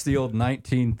 you watch the old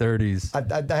 1930s. I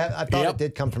thought it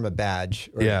did come from a badge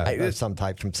or some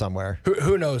type from somewhere.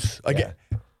 Who knows? Again,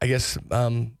 I guess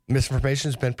misinformation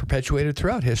has been perpetuated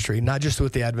throughout history, not just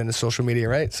with the advent of social media,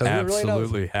 right? So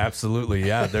Absolutely.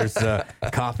 Yeah, there's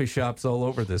coffee shops all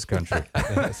over this country.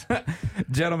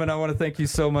 Gentlemen, I want to thank you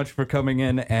so much for coming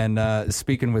in and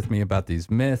speaking with me about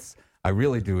these myths. I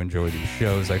really do enjoy these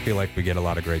shows. I feel like we get a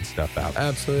lot of great stuff out.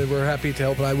 Absolutely. We're happy to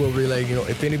help, and I will relay,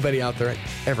 if anybody out there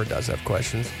ever does have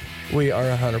questions, we are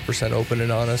 100% open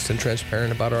and honest and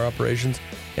transparent about our operations.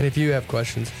 And if you have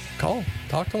questions, talk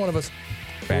to one of us.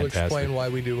 Fantastic. We'll explain why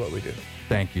we do what we do.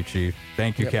 Thank you, Chief.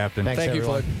 Thank you, Captain. Thank you,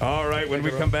 Floyd. All right, when we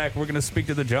come back, we're going to speak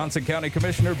to the Johnson County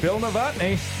Commissioner, Bill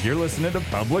Novotny. You're listening to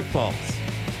Public Pulse.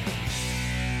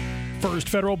 First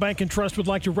Federal Bank and Trust would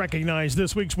like to recognize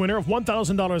this week's winner of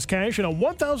 $1,000 cash and a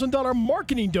 $1,000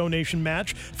 marketing donation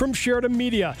match from Sheridan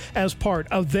Media as part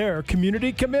of their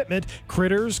community commitment.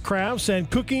 Critters, Crafts, and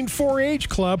Cooking 4-H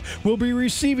Club will be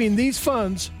receiving these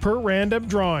funds per random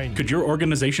drawing. Could your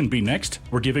organization be next?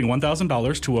 We're giving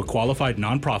 $1,000 to a qualified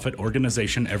nonprofit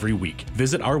organization every week.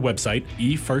 Visit our website,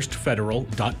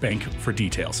 efirstfederal.bank, for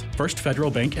details. First Federal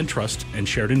Bank and Trust and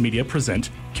Sheridan Media present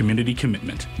Community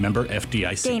Commitment, member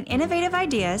FDIC. Gain innovative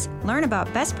ideas, learn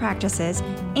about best practices,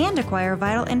 and acquire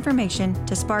vital information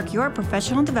to spark your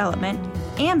professional development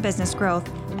and business growth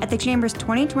at the Chamber's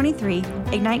 2023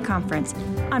 Ignite Conference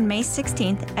on May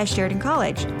 16th at Sheridan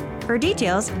College. For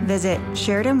details, visit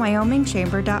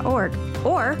SheridanWyomingChamber.org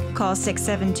or call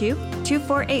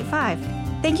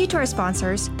 672-2485. Thank you to our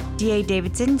sponsors, D.A.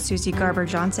 Davidson, Susie Garber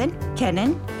Johnson,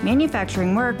 Kennan,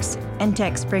 Manufacturing Works,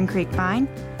 Entech Spring Creek Mine,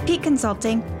 Peak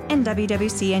Consulting, and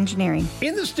WWC Engineering.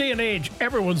 In this day and age,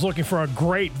 everyone's looking for a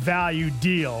great value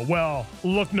deal. Well,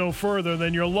 look no further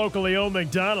than your locally owned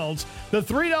McDonald's. The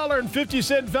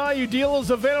 $3.50 value deal is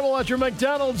available at your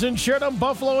McDonald's in Sheridan,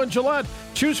 Buffalo, and Gillette.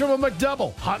 Choose from a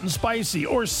McDouble, hot and spicy,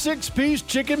 or 6-piece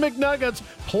chicken McNuggets,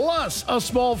 plus a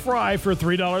small fry for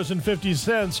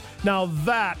 $3.50. Now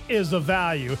that is the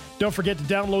value. Don't forget to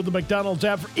download the McDonald's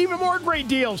app for even more great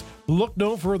deals. Look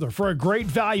no further for a great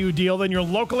value deal than your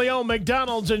locally owned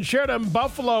McDonald's in Sheridan,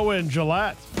 Buffalo, and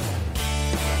Gillette.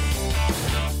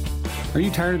 Are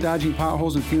you tired of dodging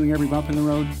potholes and feeling every bump in the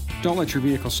road? Don't let your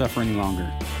vehicle suffer any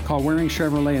longer. Call Waring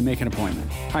Chevrolet and make an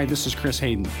appointment. Hi, this is Chris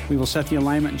Hayden. We will set the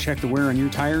alignment and check the wear on your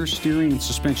tires, steering, and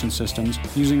suspension systems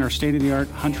using our state-of-the-art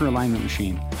Hunter alignment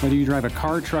machine. Whether you drive a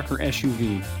car, truck, or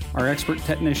SUV, our expert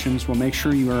technicians will make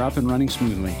sure you are up and running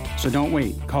smoothly. So don't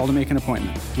wait. Call to make an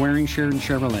appointment. Waring Sheridan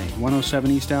Chevrolet,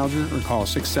 107 East Alger, or call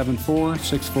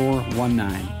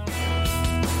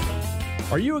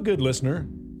 674-6419. Are you a good listener?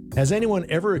 Has anyone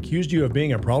ever accused you of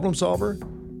being a problem solver?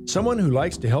 Someone who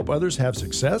likes to help others have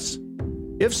success?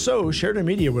 If so, Sheridan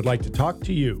Media would like to talk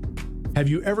to you. Have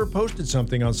you ever posted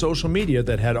something on social media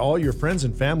that had all your friends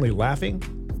and family laughing?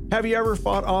 Have you ever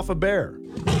fought off a bear?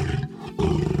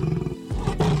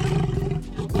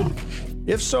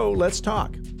 If so, let's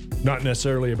talk. Not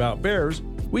necessarily about bears,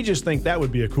 we just think that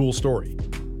would be a cool story.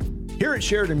 Here at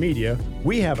Sheridan Media,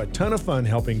 we have a ton of fun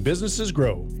helping businesses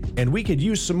grow, and we could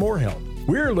use some more help.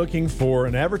 We're looking for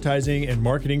an advertising and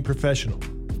marketing professional.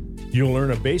 You'll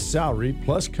earn a base salary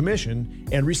plus commission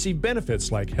and receive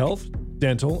benefits like health,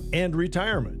 dental, and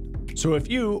retirement. So if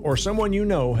you or someone you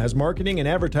know has marketing and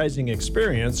advertising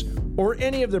experience or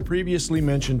any of the previously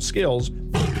mentioned skills,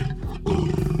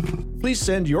 please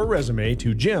send your resume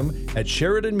to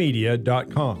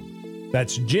jim@sheridanmedia.com.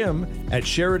 That's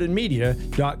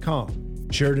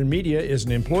jim@sheridanmedia.com. Sheridan Media is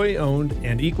an employee-owned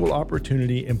and equal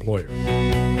opportunity employer.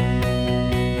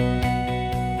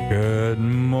 Good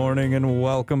morning and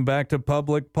welcome back to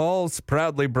Public Pulse,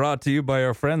 proudly brought to you by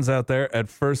our friends out there at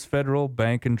First Federal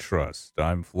Bank and Trust.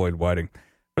 I'm Floyd Whiting.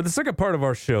 For the second part of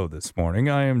our show this morning,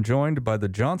 I am joined by the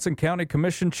Johnson County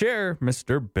Commission Chair,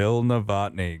 Mr. Bill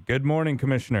Novotny. Good morning,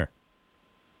 Commissioner.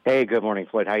 Hey, good morning,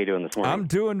 Floyd. How you doing this morning? I'm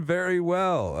doing very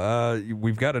well.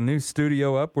 We've got a new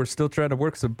studio up. We're still trying to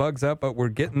work some bugs out, but we're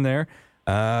getting there.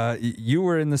 You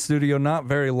were in the studio not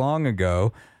very long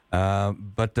ago.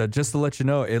 But just to let you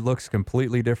know, it looks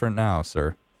completely different now,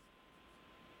 sir.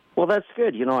 Well, that's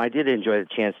good. You know, I did enjoy the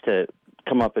chance to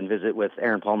come up and visit with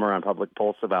Aaron Palmer on Public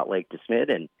Pulse about Lake DeSmit,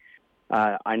 and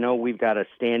I know we've got a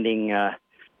standing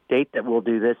date that we'll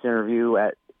do this interview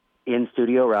in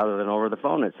studio rather than over the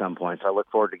phone at some point. So I look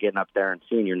forward to getting up there and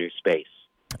seeing your new space.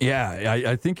 Yeah,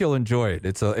 I think you'll enjoy it.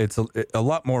 It's a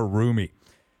lot more roomy.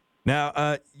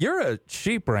 Now, you're a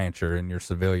sheep rancher in your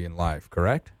civilian life,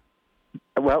 correct?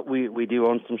 Well, we do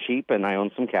own some sheep, and I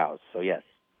own some cows, so yes.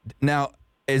 Now,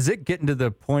 is it getting to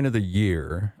the point of the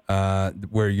year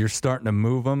where you're starting to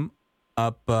move them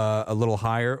up a little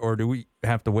higher, or do we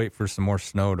have to wait for some more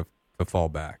snow to fall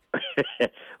back?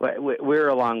 We're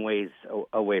a long ways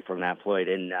away from that, Floyd,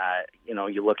 and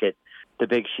you look at the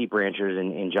big sheep ranchers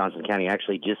in Johnson County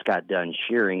actually just got done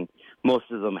shearing.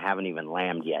 Most of them haven't even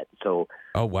lambed yet, so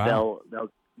oh wow,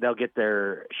 they'll get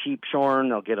their sheep shorn,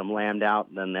 they'll get them lambed out,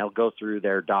 and then they'll go through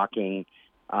their docking,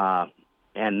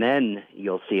 and then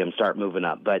you'll see them start moving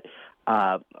up. But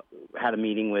had a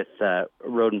meeting with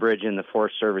Road and Bridge and the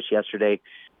Forest Service yesterday.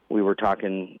 We were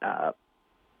talking the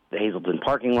Hazelton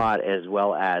parking lot as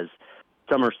well as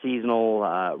summer seasonal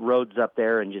roads up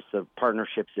there and just the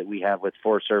partnerships that we have with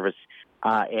Forest Service.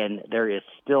 And there is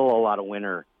still a lot of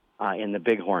winter in the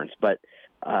Bighorns, but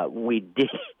we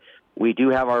do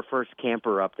have our first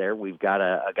camper up there. We've got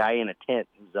a guy in a tent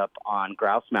who's up on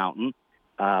Grouse Mountain.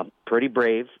 Pretty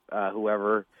brave,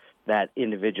 whoever that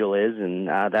individual is, and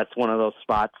that's one of those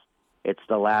spots. It's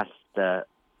the last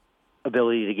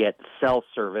ability to get cell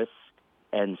service,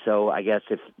 and so I guess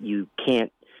if you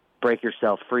can't break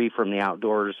yourself free from the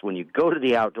outdoors when you go to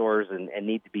the outdoors and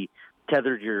need to be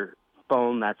tethered to your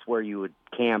phone, that's where you would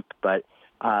camp. But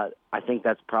I think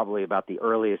that's probably about the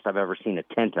earliest I've ever seen a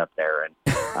tent up there, and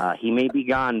he may be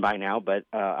gone by now, but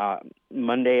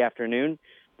Monday afternoon,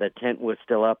 the tent was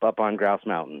still up on Grouse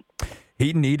Mountain.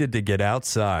 He needed to get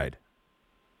outside.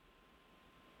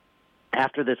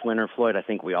 After this winter, Floyd, I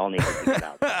think we all need to get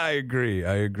outside. I agree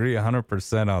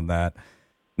 100% on that.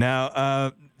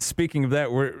 Now, speaking of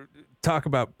that, we're talk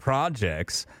about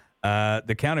projects.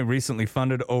 The county recently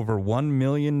funded over $1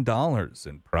 million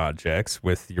in projects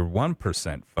with your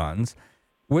 1% funds.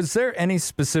 Was there any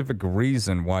specific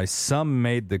reason why some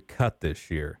made the cut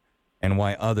this year and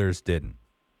why others didn't?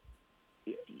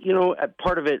 You know,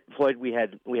 part of it, Floyd, we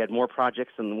had more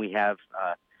projects than we have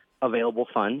available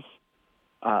funds.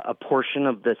 A portion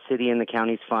of the city and the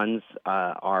county's funds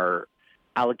are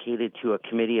allocated to a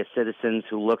committee of citizens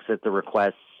who looks at the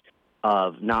requests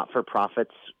of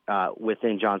not-for-profits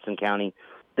within Johnson County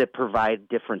that provide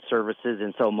different services.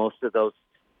 And so most of those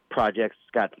projects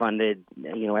got funded,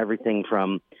 you know, everything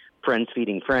from Friends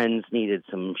Feeding Friends needed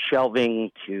some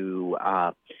shelving to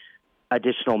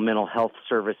additional mental health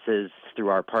services through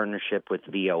our partnership with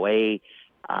VOA.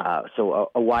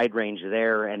 So a wide range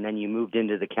there. And then you moved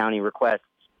into the county requests.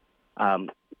 You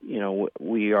know,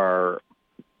 we are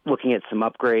looking at some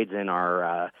upgrades in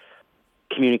our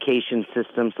communication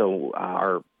system. So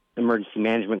our emergency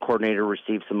management coordinator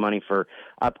received some money for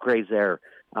upgrades there.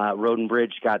 Road and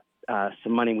Bridge got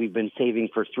some money we've been saving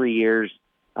for 3 years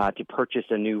to purchase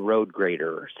a new road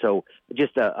grader. So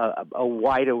just a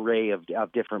wide array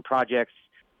of different projects.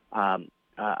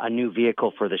 A new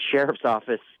vehicle for the sheriff's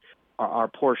office. Our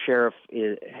poor sheriff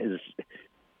has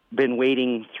been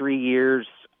waiting 3 years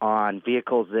on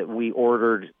vehicles that we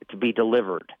ordered to be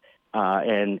delivered.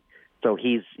 And so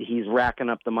he's racking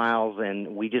up the miles,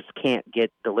 and we just can't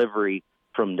get delivery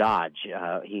from Dodge.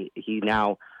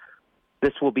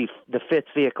 This will be the fifth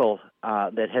vehicle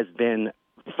that has been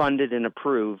funded and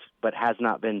approved, but has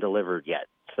not been delivered yet.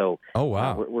 So, oh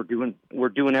wow, we're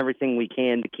doing everything we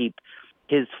can to keep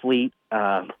his fleet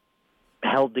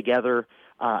held together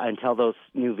until those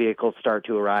new vehicles start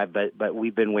to arrive. But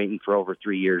we've been waiting for over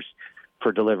 3 years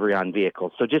for delivery on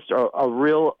vehicles. So just a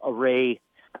real array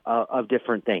of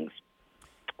different things.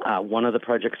 One of the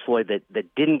projects, Floyd,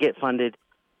 that didn't get funded,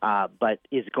 but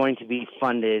is going to be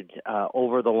funded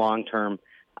over the long term,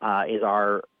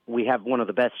 we have one of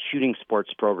the best shooting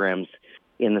sports programs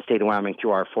in the state of Wyoming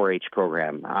through our 4-H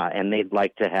program, and they'd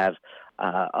like to have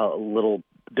a little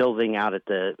building out at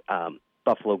the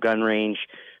Buffalo Gun Range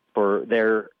for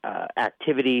their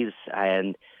activities,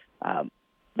 and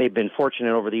they've been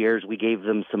fortunate over the years. We gave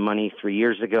them some money 3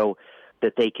 years ago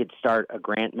that they could start a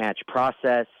grant match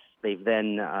process. They've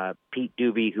then, Pete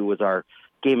Doobie, who was our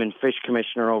Game and Fish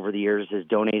Commissioner over the years, has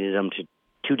donated them to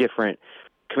 2 different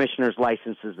commissioners'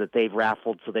 licenses that they've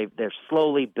raffled. So they're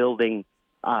slowly building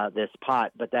this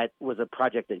pot, but that was a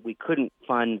project that we couldn't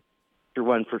fund through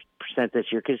 1%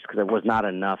 this year because there was not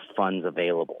enough funds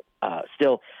available.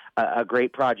 Still a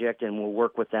great project, and we'll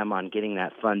work with them on getting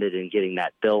that funded and getting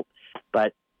that built.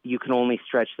 But you can only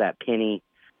stretch that penny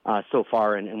so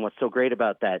far, and what's so great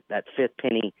about that fifth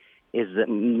penny is the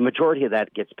majority of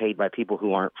that gets paid by people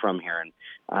who aren't from here.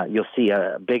 And you'll see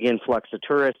a big influx of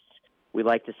tourists. We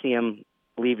like to see them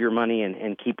leave your money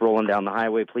and keep rolling down the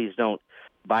highway. Please don't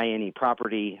buy any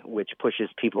property which pushes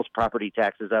people's property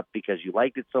taxes up because you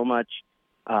liked it so much.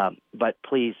 But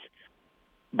please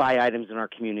buy items in our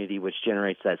community which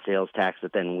generates that sales tax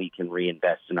that then we can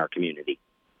reinvest in our community.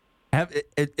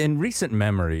 In recent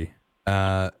memory,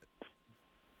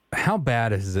 how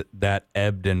bad is it that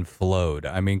ebbed and flowed?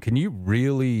 I mean, can you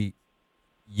really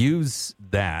use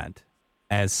that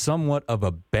as somewhat of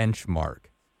a benchmark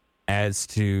as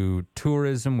to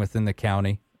tourism within the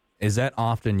county? Is that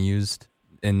often used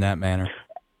in that manner?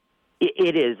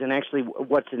 It is, and actually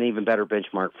what's an even better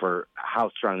benchmark for how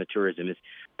strong the tourism is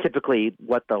typically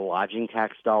what the lodging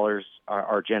tax dollars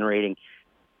are generating.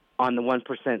 On the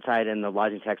 1% side and the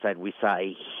lodging tax side, we saw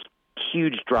a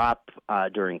huge drop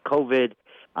during COVID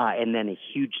and then a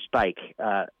huge spike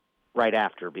right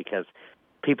after because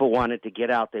people wanted to get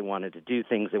out. They wanted to do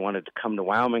things. They wanted to come to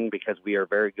Wyoming because we are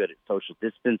very good at social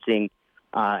distancing.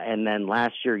 And then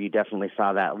last year, you definitely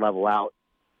saw that level out.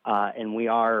 And we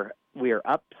are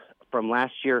up from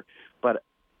last year, but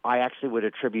I actually would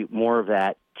attribute more of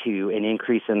that to an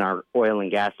increase in our oil and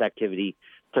gas activity.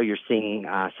 So you're seeing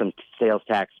some sales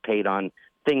tax paid on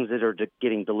things that are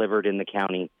getting delivered in the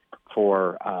county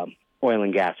for oil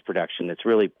and gas production. That's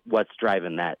really what's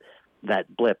driving that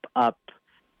blip up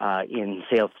in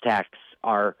sales tax.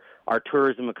 Our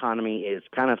tourism economy is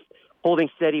kind of holding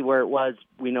steady where it was.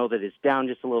 We know that it's down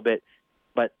just a little bit,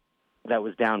 but that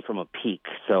was down from a peak.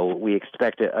 So we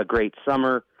expect a great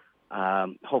summer.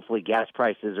 Hopefully gas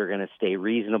prices are going to stay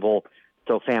reasonable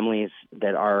so families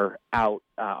that are out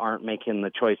aren't making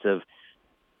the choice of,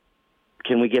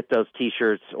 can we get those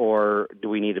T-shirts or do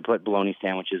we need to put bologna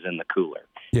sandwiches in the cooler?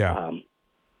 Yeah.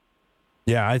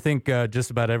 Yeah, I think just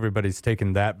about everybody's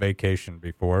taken that vacation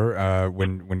before.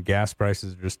 When gas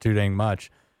prices are just too dang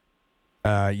much,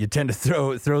 you tend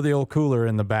to throw the old cooler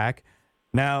in the back.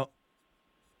 Now,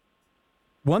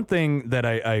 one thing that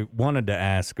I wanted to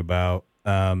ask about,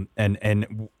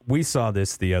 and we saw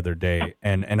this the other day,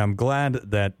 and I'm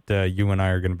glad that you and I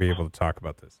are going to be able to talk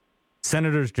about this.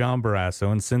 Senators John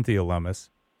Barrasso and Cynthia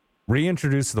Lummis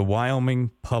reintroduced the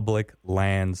Wyoming Public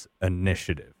Lands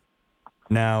Initiative.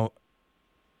 Now,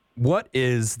 what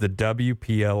is the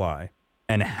WPLI,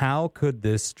 and how could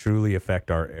this truly affect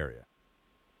our area?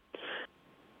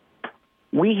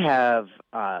 We have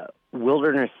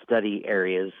wilderness study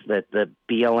areas that the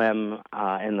BLM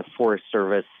and the Forest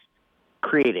Service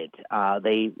created.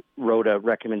 They wrote a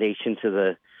recommendation to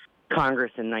the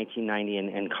Congress in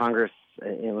 1990, and Congress,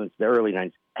 it was the early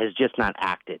 90s, has just not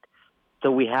acted.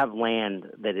 So we have land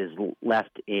that is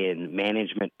left in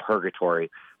management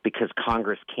purgatory because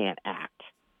Congress can't act.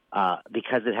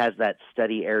 because it has that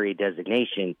study area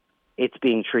designation, it's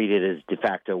being treated as de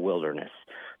facto wilderness.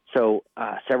 So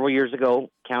several years ago,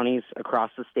 counties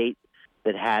across the state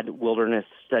that had wilderness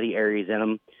study areas in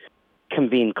them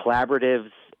convened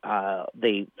collaboratives.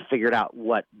 They figured out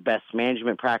what best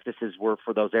management practices were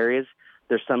for those areas.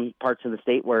 There's some parts of the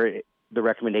state where the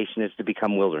recommendation is to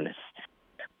become wilderness.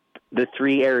 The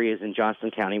 3 areas in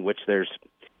Johnston County, which there's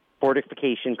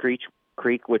Fortification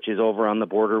Creek, which is over on the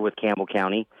border with Campbell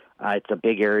County. It's a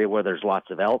big area where there's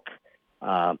lots of elk.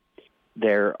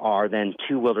 There are then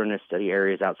 2 wilderness study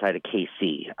areas outside of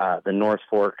KC, the North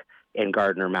Fork and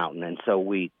Gardner Mountain. And so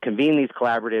we convened these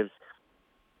collaboratives.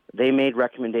 They made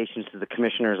recommendations to the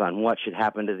commissioners on what should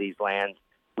happen to these lands.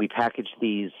 We packaged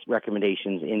these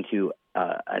recommendations into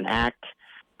an act.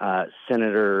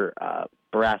 Senator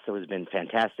Barrasso has been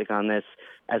fantastic on this,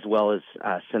 as well as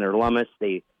Senator Lummis.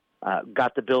 They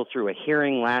got the bill through a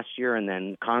hearing last year, and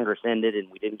then Congress ended, and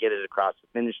we didn't get it across the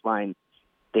finish line.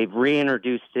 They've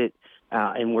reintroduced it,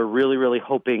 and we're really, really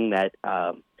hoping that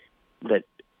that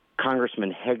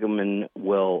Congressman Hegeman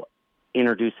will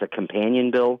introduce a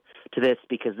companion bill to this,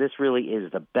 because this really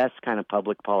is the best kind of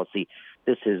public policy.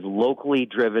 This is locally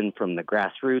driven from the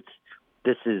grassroots.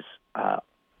 This is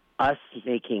us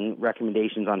making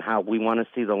recommendations on how we want to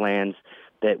see the lands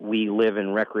that we live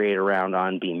and recreate around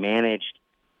on be managed.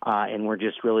 And we're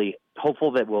just really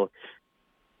hopeful that we'll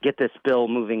get this bill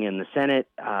moving in the Senate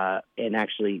and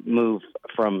actually move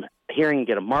from hearing,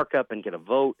 get a markup, and get a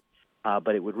vote.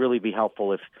 But it would really be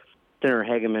helpful if Senator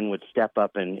Hegeman would step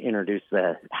up and introduce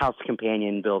the House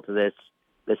companion bill to this.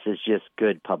 This is just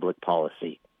good public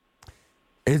policy.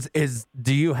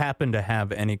 Do you happen to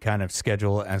have any kind of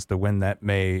schedule as to when that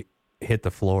may hit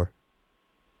the floor?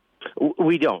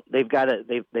 We don't. They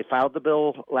filed the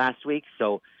bill last week,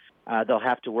 so they'll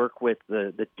have to work with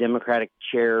the Democratic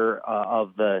chair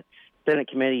of the Senate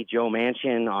committee, Joe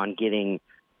Manchin, on getting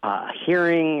a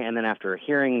hearing, and then after a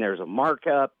hearing, there's a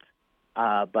markup.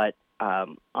 But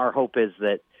our hope is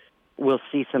that we'll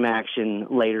see some action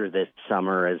later this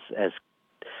summer as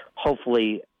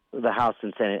hopefully the House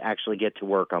and Senate actually get to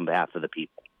work on behalf of the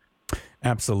people.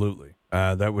 Absolutely.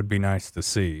 That would be nice to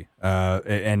see.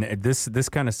 And this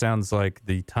kind of sounds like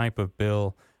the type of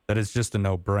bill that is just a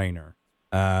no-brainer.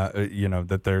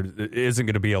 That there isn't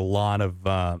going to be a lot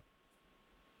of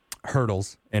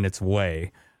hurdles in its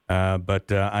way.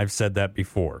 But I've said that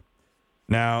before.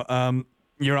 Now,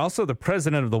 you're also the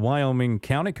president of the Wyoming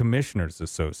County Commissioners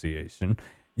Association.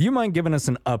 You mind giving us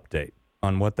an update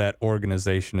on what that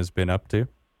organization has been up to?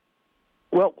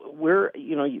 Well,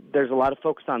 there's a lot of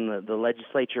focus on the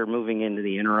legislature moving into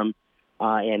the interim.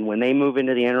 And when they move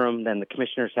into the interim, then the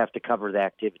commissioners have to cover the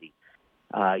activity.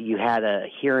 You had a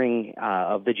hearing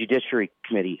of the Judiciary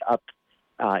Committee up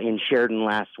in Sheridan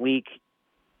last week.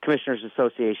 Commissioners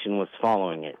Association was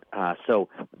following it. So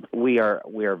we are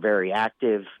very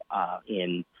active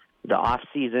in the off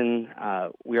season.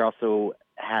 We also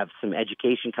have some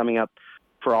education coming up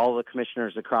for all the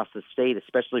commissioners across the state,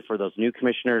 especially for those new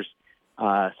commissioners,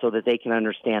 so that they can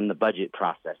understand the budget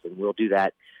process. And we'll do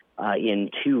that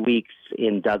in 2 weeks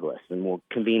in Douglas, and we'll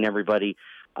convene everybody.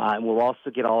 And we'll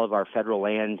also get all of our federal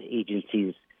land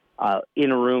agencies in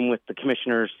a room with the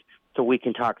commissioners so we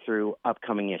can talk through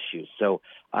upcoming issues. So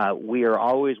we are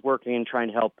always working and trying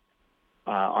to help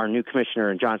our new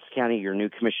commissioner in Johnston County, your new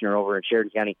commissioner over in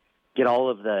Sheridan County, get all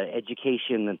of the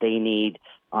education that they need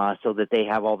so that they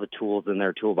have all the tools in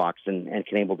their toolbox and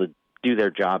can able to do their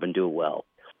job and do it well.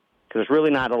 Because there's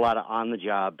really not a lot of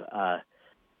on-the-job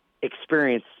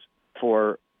experience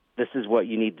for this is what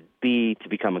you need to be to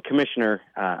become a commissioner.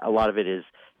 A lot of it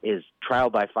is trial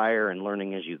by fire and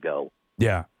learning as you go.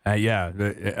 Yeah.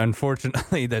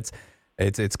 Unfortunately,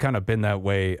 it's kind of been that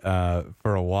way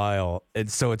for a while.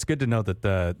 So it's good to know that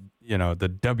the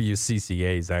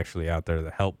WCCA is actually out there to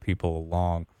help people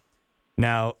along.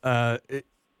 Now,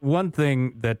 one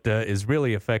thing that is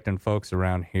really affecting folks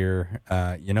around here,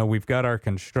 we've got our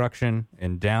construction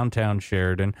in downtown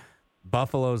Sheridan.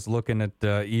 Buffalo's looking at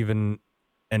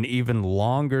an even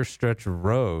longer stretch of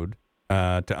road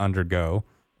to undergo.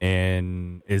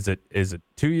 And is it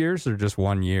 2 years or just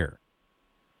 1 year?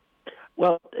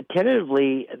 Well,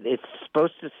 tentatively, it's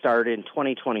supposed to start in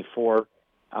 2024,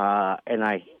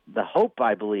 and the hope,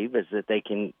 I believe, is that they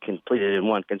can complete it in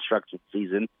one construction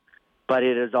season. But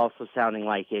it is also sounding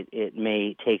like it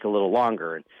may take a little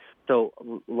longer. And so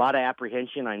a lot of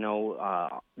apprehension. I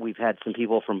know we've had some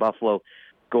people from Buffalo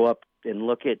go up and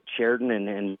look at Sheridan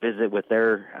and visit with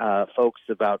their folks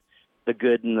about the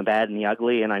good and the bad and the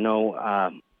ugly. And I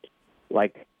know,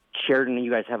 like Sheridan,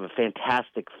 you guys have a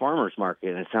fantastic farmers market,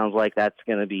 and it sounds like that's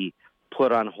going to be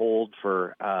put on hold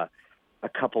for a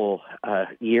couple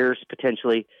years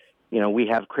potentially. We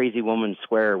have Crazy Woman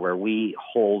Square where we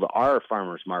hold our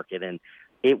farmers market, and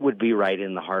it would be right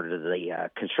in the heart of the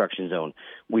construction zone.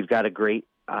 We've got a great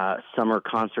summer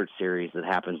concert series that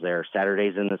happens there,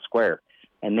 Saturdays in the Square,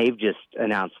 and they've just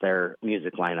announced their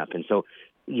music lineup. And so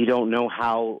you don't know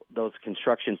how those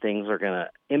construction things are going to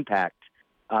impact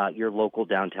your local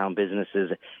downtown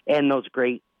businesses and those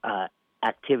great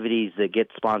activities that get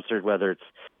sponsored, whether it's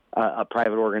a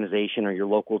private organization or your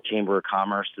local chamber of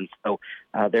commerce. And so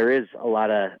there is a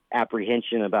lot of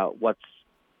apprehension about what's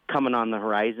coming on the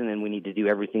horizon, and we need to do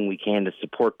everything we can to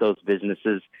support those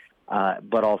businesses,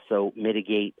 but also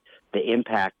mitigate the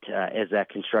impact as that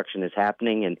construction is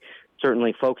happening. And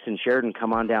certainly folks in Sheridan,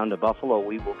 come on down to Buffalo.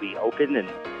 We will be open and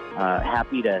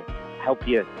happy to help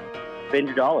you spend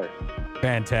your dollars.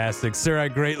 Fantastic. Sir, I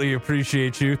greatly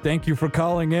appreciate you. Thank you for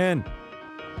calling in.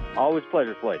 Always a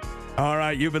pleasure, Floyd. All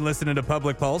right, you've been listening to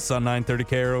Public Pulse on 930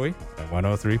 KROE at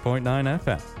 103.9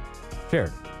 FM.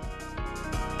 Sheridan.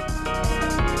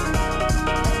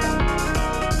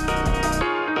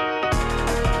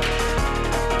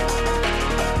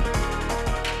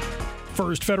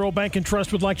 First Federal Bank and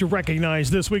Trust would like to recognize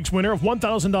this week's winner of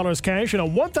 $1,000 cash and a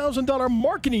 $1,000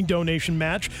 marketing donation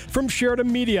match from Sheridan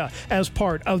Media as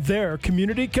part of their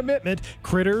community commitment.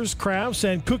 Critters, Crafts,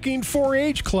 and Cooking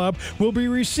 4-H Club will be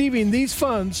receiving these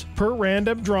funds per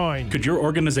random drawing. Could your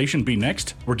organization be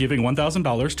next? We're giving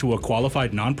 $1,000 to a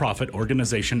qualified nonprofit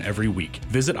organization every week.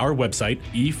 Visit our website,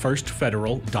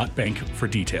 efirstfederal.bank, for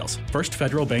details. First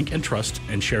Federal Bank and Trust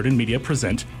and Sheridan Media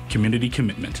present Community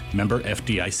Commitment, member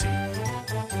FDIC.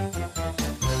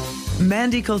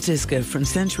 Mandy Koltiska from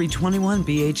Century 21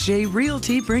 BHJ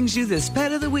Realty brings you this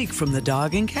pet of the week from the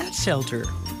dog and cat shelter.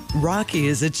 Rocky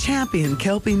is a champion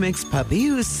Kelpie mixed puppy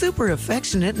who is super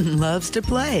affectionate and loves to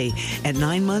play. At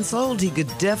 9 months old, he could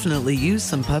definitely use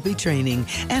some puppy training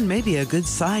and maybe a good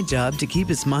side job to keep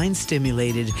his mind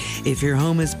stimulated. If your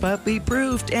home is puppy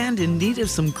proofed and in need of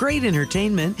some great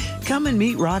entertainment, come and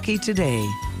meet Rocky today.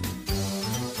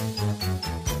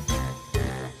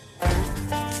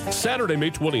 Saturday, May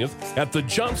 20th, at the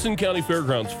Johnson County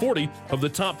Fairgrounds, 40 of the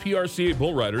top PRCA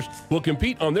bull riders will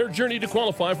compete on their journey to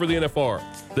qualify for the NFR.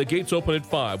 The gates open at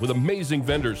 5 with amazing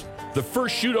vendors. The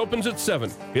first chute opens at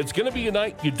 7. It's going to be a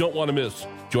night you don't want to miss.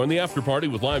 Join the after party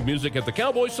with live music at the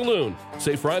Cowboy Saloon.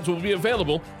 Safe rides will be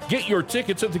available. Get your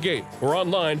tickets at the gate or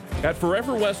online at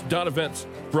foreverwest.events.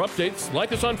 For updates,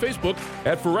 like us on Facebook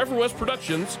at Forever West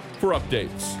Productions for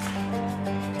updates.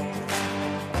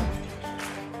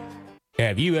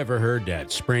 Have you ever heard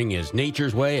that spring is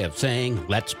nature's way of saying,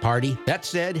 let's party? That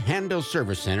said, Handel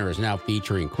Service Center is now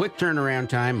featuring quick turnaround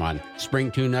time on spring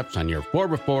tune-ups on your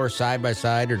 4x4,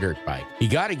 side-by-side, or dirt bike. You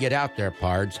gotta get out there,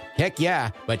 pards. Heck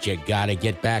yeah, but you gotta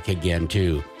get back again,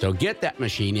 too. So get that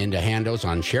machine into Handel's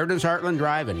on Sheridan's Heartland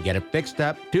Drive and get it fixed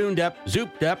up, tuned up,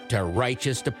 zooped up to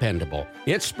righteous dependable.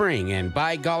 It's spring, and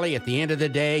by golly, at the end of the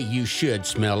day, you should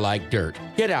smell like dirt.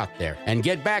 Get out there and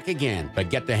get back again, but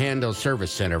get to Handel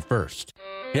Service Center first.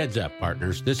 Heads up,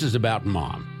 partners. This is about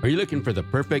Mom. Are you looking for the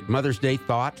perfect Mother's Day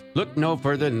thought? Look no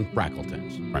further than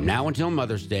Frackleton's. From now until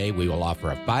Mother's Day, we will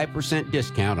offer a 5%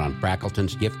 discount on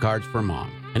Frackleton's gift cards for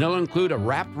Mom. And it'll include a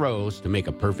wrapped rose to make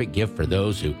a perfect gift for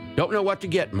those who don't know what to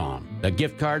get Mom. The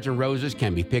gift cards and roses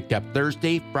can be picked up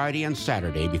Thursday, Friday, and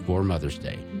Saturday before Mother's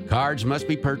Day. Cards must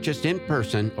be purchased in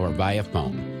person or via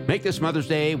phone. Make this Mother's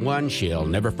Day one she'll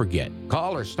never forget.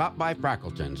 Call or stop by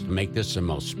Frackleton's to make this the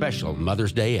most special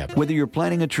Mother's Day ever. Whether you're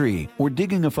planting a tree or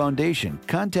digging a foundation,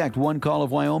 contact One Call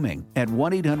of Wyoming at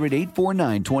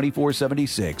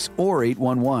 1-800-849-2476 or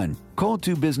 811. Call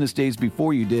 2 business days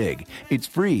before you dig. It's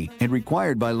free and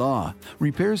required by law.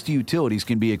 Repairs to utilities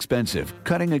can be expensive.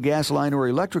 Cutting a gas line or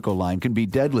electrical line can be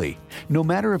deadly. No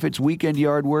matter if it's weekend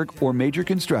yard work or major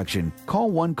construction,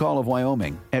 call One Call of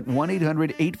Wyoming at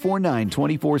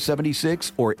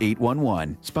 1-800-849-2476 or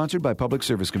 811. Sponsored by Public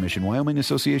Service Commission, Wyoming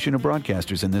Association of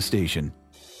Broadcasters, and this station.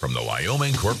 From the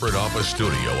Wyoming Corporate Office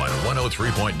Studio on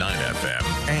 103.9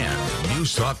 FM and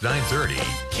News Talk 930.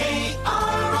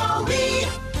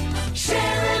 KROE.